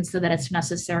convinced that it's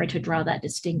necessary to draw that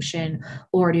distinction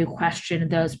or to question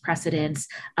those precedents,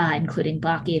 including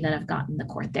Bakke, that have gotten the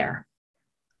court there.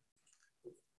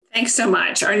 Thanks so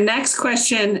much. Our next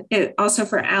question is also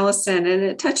for Allison, and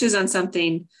it touches on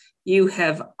something you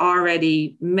have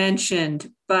already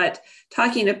mentioned, but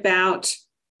talking about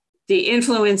the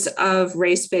influence of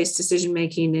race-based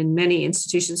decision-making in many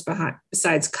institutions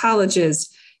besides colleges,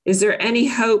 is there any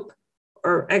hope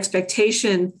or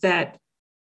expectation that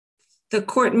the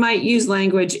court might use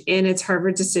language in its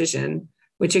Harvard decision,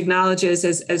 which acknowledges,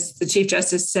 as the Chief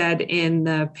Justice said in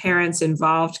the parents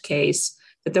involved case,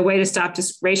 that the way to stop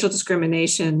racial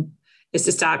discrimination is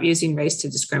to stop using race to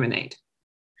discriminate?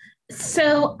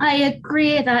 So I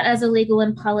agree that as a legal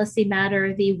and policy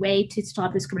matter, the way to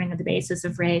stop discriminating on the basis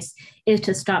of race is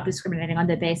to stop discriminating on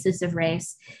the basis of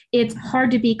race. It's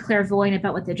hard to be clairvoyant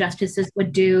about what the justices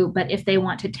would do, but if they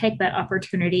want to take that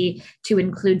opportunity to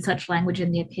include such language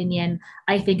in the opinion,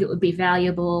 I think it would be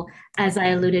valuable. As I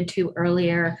alluded to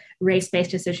earlier,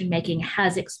 race-based decision-making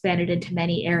has expanded into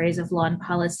many areas of law and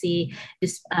policy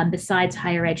besides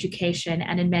higher education.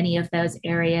 And in many of those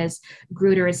areas,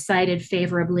 Grutter is cited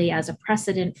favorably as a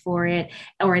precedent for it,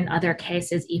 or in other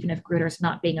cases, even if Grutter is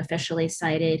not being officially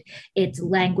cited, its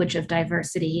language of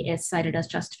diversity is cited as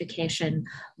justification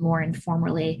more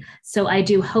informally. So I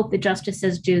do hope the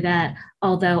justices do that,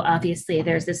 although obviously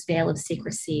there's this veil of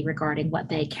secrecy regarding what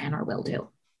they can or will do.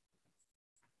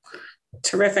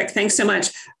 Terrific. Thanks so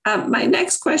much. My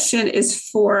next question is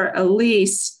for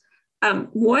Elise.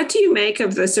 What do you make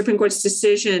of the Supreme Court's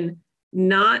decision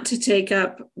not to take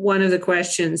up one of the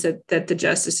questions that the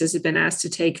justices have been asked to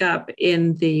take up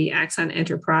in the Axon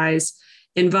Enterprise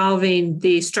involving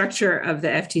the structure of the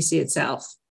FTC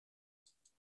itself?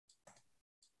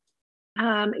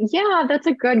 Yeah, that's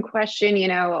a good question. You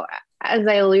know, as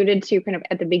I alluded to kind of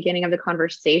at the beginning of the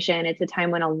conversation, it's a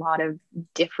time when a lot of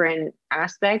different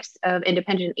aspects of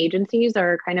independent agencies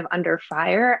are kind of under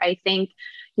fire. I think,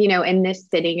 you know, in this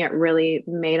sitting, it really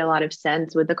made a lot of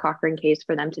sense with the Cochran case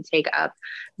for them to take up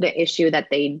the issue that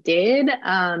they did,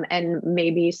 and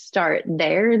maybe start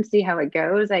there and see how it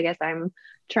goes. I guess I'm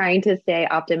trying to stay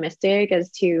optimistic as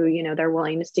to, you know, their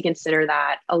willingness to consider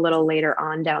that a little later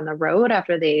on down the road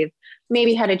after they've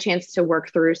maybe had a chance to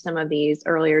work through some of these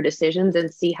earlier decisions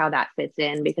and see how that fits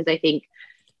in. Because I think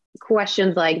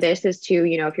questions like this is to,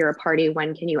 you know, if you're a party,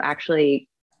 when can you actually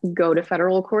go to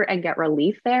federal court and get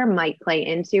relief there, might play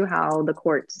into how the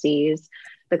court sees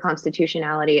the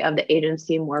constitutionality of the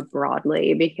agency more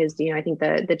broadly. Because, you know, I think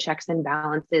the checks and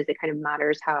balances, it kind of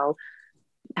matters how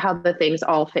the things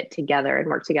all fit together and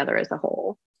work together as a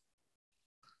whole.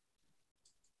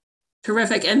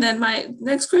 Terrific. And then my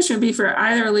next question would be for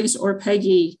either Elise or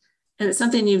Peggy, and it's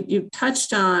something you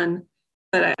touched on,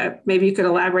 but maybe you could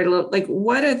elaborate a little. Like,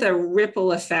 what are the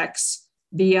ripple effects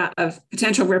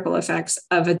potential ripple effects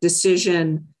of a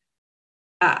decision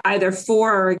either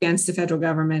for or against the federal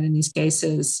government in these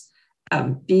cases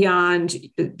beyond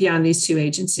these two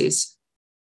agencies?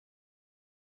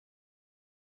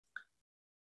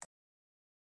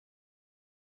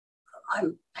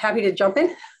 I'm happy to jump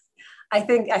in. I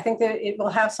think that it will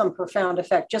have some profound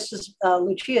effect, just as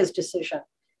Lucia's decision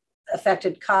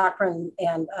affected Cochran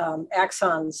and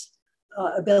Axon's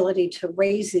ability to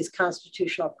raise these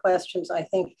constitutional questions. I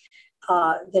think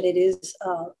that it is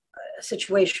a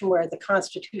situation where the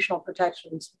constitutional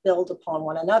protections build upon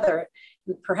one another.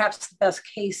 And perhaps the best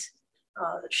case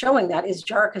showing that is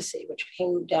Jarkissi, which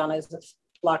came down as a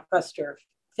blockbuster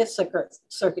Fifth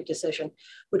Circuit decision,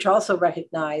 which also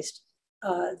recognized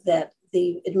that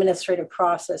the administrative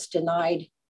process denied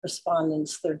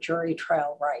respondents their jury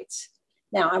trial rights.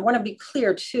 Now, I want to be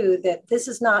clear too that this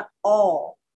is not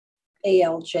all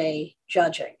ALJ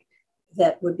judging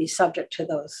that would be subject to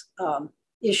those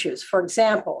issues. For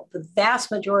example, the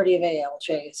vast majority of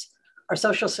ALJs are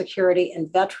Social Security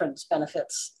and Veterans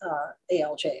Benefits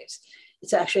ALJs.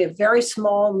 It's actually a very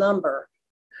small number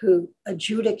who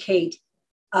adjudicate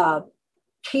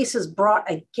cases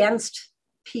brought against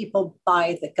people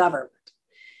by the government.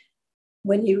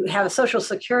 when you have a Social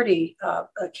Security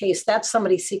case, that's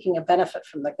somebody seeking a benefit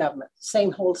from the government.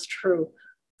 Same holds true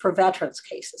for veterans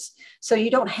cases. So you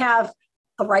don't have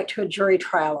a right to a jury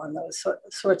trial on those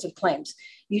sorts of claims.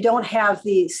 You don't have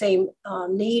the same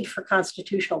need for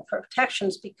constitutional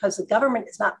protections because the government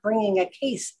is not bringing a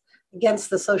case against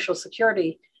the Social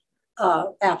Security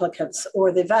applicants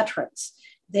or the veterans.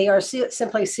 They are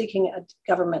simply seeking a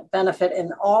government benefit,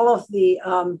 and all of the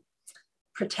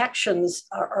protections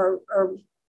are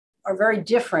very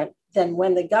different than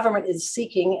when the government is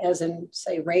seeking, as in,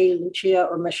 say, Ray Lucia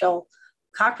or Michelle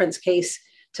Cochran's case,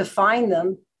 to fine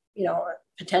them,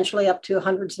 potentially up to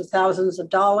hundreds of thousands of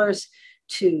dollars,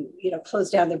 to close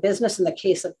down their business. In the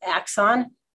case of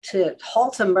Axon, to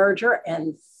halt a merger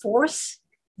and force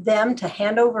them to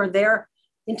hand over their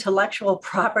intellectual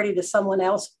property to someone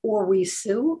else or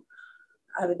resue.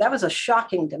 That was a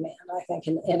shocking demand, I think,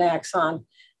 in Axon.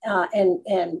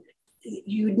 And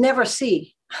you'd never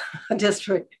see a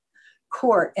district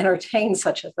court entertain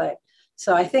such a thing.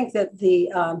 So I think that the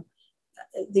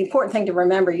important thing to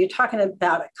remember, you're talking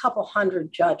about a couple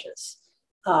hundred judges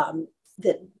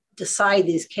that decide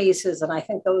these cases. And I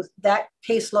think that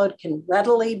caseload can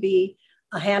readily be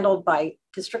handled by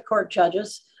district court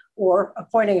judges or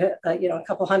appointing a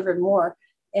couple hundred more.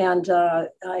 And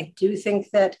I do think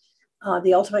that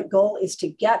the ultimate goal is to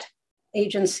get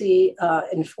agency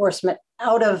enforcement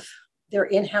out of their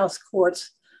in-house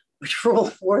courts, which rule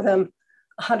for them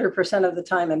 100% of the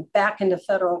time, and back into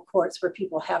federal courts where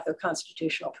people have their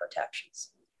constitutional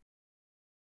protections.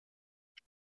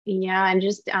 Yeah, and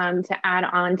just to add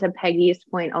on to Peggy's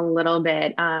point a little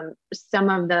bit, some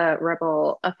of the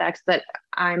ripple effects that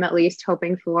I'm at least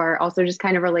hoping for also just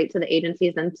kind of relate to the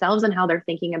agencies themselves and how they're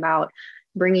thinking about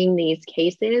bringing these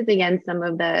cases against some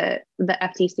of the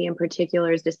FTC in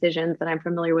particular's decisions that I'm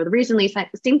familiar with recently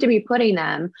seem to be putting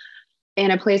them in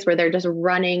a place where they're just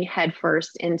running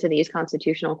headfirst into these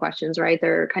constitutional questions, right?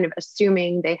 They're kind of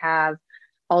assuming they have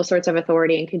all sorts of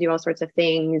authority and can do all sorts of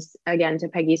things. Again, to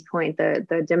Peggy's point,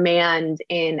 the demand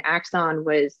in Axon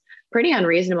was pretty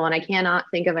unreasonable. And I cannot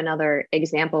think of another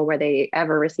example where they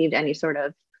ever received any sort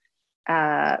of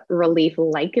relief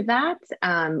like that,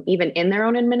 even in their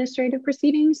own administrative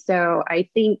proceedings. So I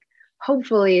think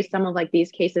hopefully some of like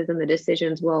these cases and the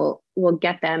decisions will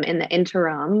get them in the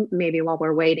interim, maybe while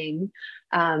we're waiting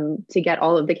to get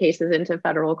all of the cases into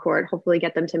federal court, hopefully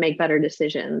get them to make better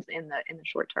decisions in the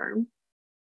short term.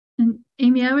 And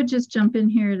Amy, I would just jump in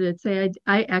here to say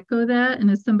I echo that.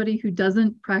 And as somebody who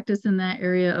doesn't practice in that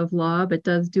area of law, but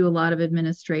does do a lot of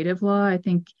administrative law, I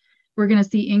think we're going to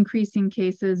see increasing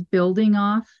cases building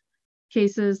off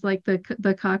cases like the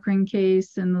Cochran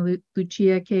case and the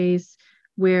Lucia case,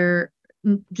 where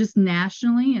just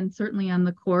nationally and certainly on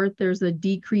the court, there's a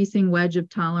decreasing wedge of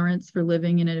tolerance for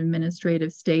living in an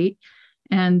administrative state.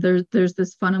 And there's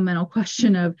this fundamental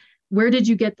question of, where did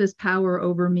you get this power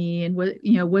over me? And what,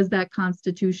 was that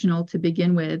constitutional to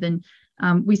begin with? And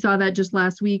we saw that just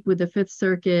last week with the Fifth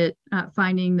Circuit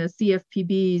finding the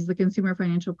CFPB's, the Consumer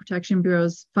Financial Protection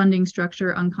Bureau's funding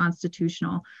structure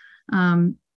unconstitutional.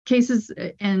 Cases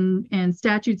and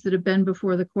statutes that have been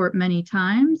before the court many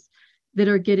times that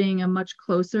are getting a much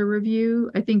closer review,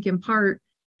 I think in part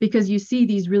because you see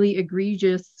these really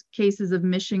egregious cases of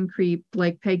mission creep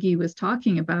like Peggy was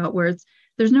talking about, where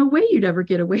there's no way you'd ever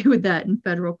get away with that in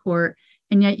federal court.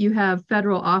 And yet you have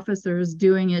federal officers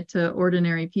doing it to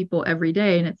ordinary people every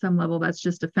day. And at some level, that's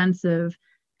just offensive.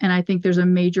 And I think there's a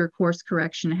major course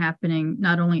correction happening,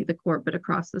 not only at the court, but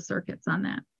across the circuits on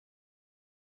that.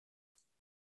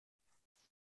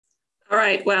 All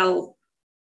right. Well,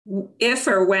 if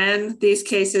or when these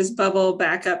cases bubble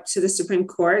back up to the Supreme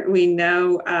Court, we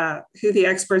know who the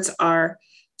experts are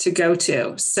to go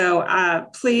to. So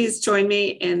please join me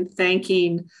in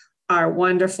thanking our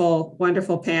wonderful,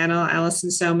 wonderful panel, Allison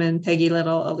Soman, Peggy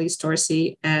Little, Elise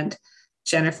Dorsey, and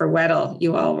Jennifer Weddle.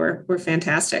 You all were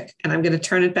fantastic. And I'm going to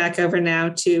turn it back over now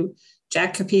to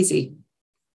Jack Capizzi.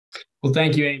 Well,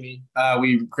 thank you, Amy.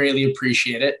 We greatly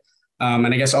appreciate it. And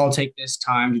I guess I'll take this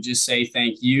time to just say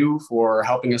thank you for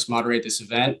helping us moderate this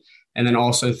event. And then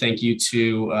also thank you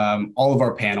to all of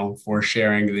our panel for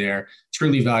sharing their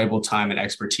truly valuable time and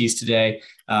expertise today.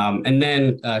 And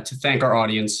then to thank our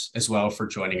audience as well for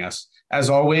joining us. As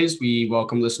always, we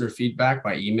welcome listener feedback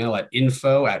by email at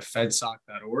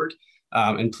info@fedsoc.org.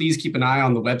 And please keep an eye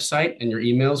on the website and your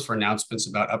emails for announcements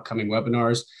about upcoming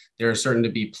webinars. There are certain to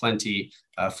be plenty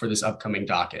for this upcoming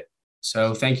docket.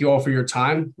 So thank you all for your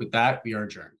time. With that, we are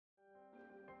adjourned.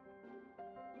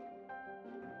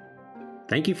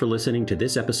 Thank you for listening to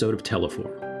this episode of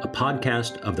Teleforum, a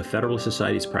podcast of the Federalist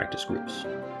Society's practice groups.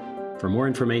 For more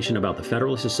information about the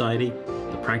Federalist Society,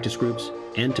 the practice groups,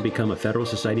 and to become a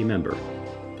Federalist Society member,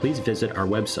 please visit our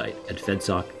website at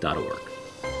fedsoc.org.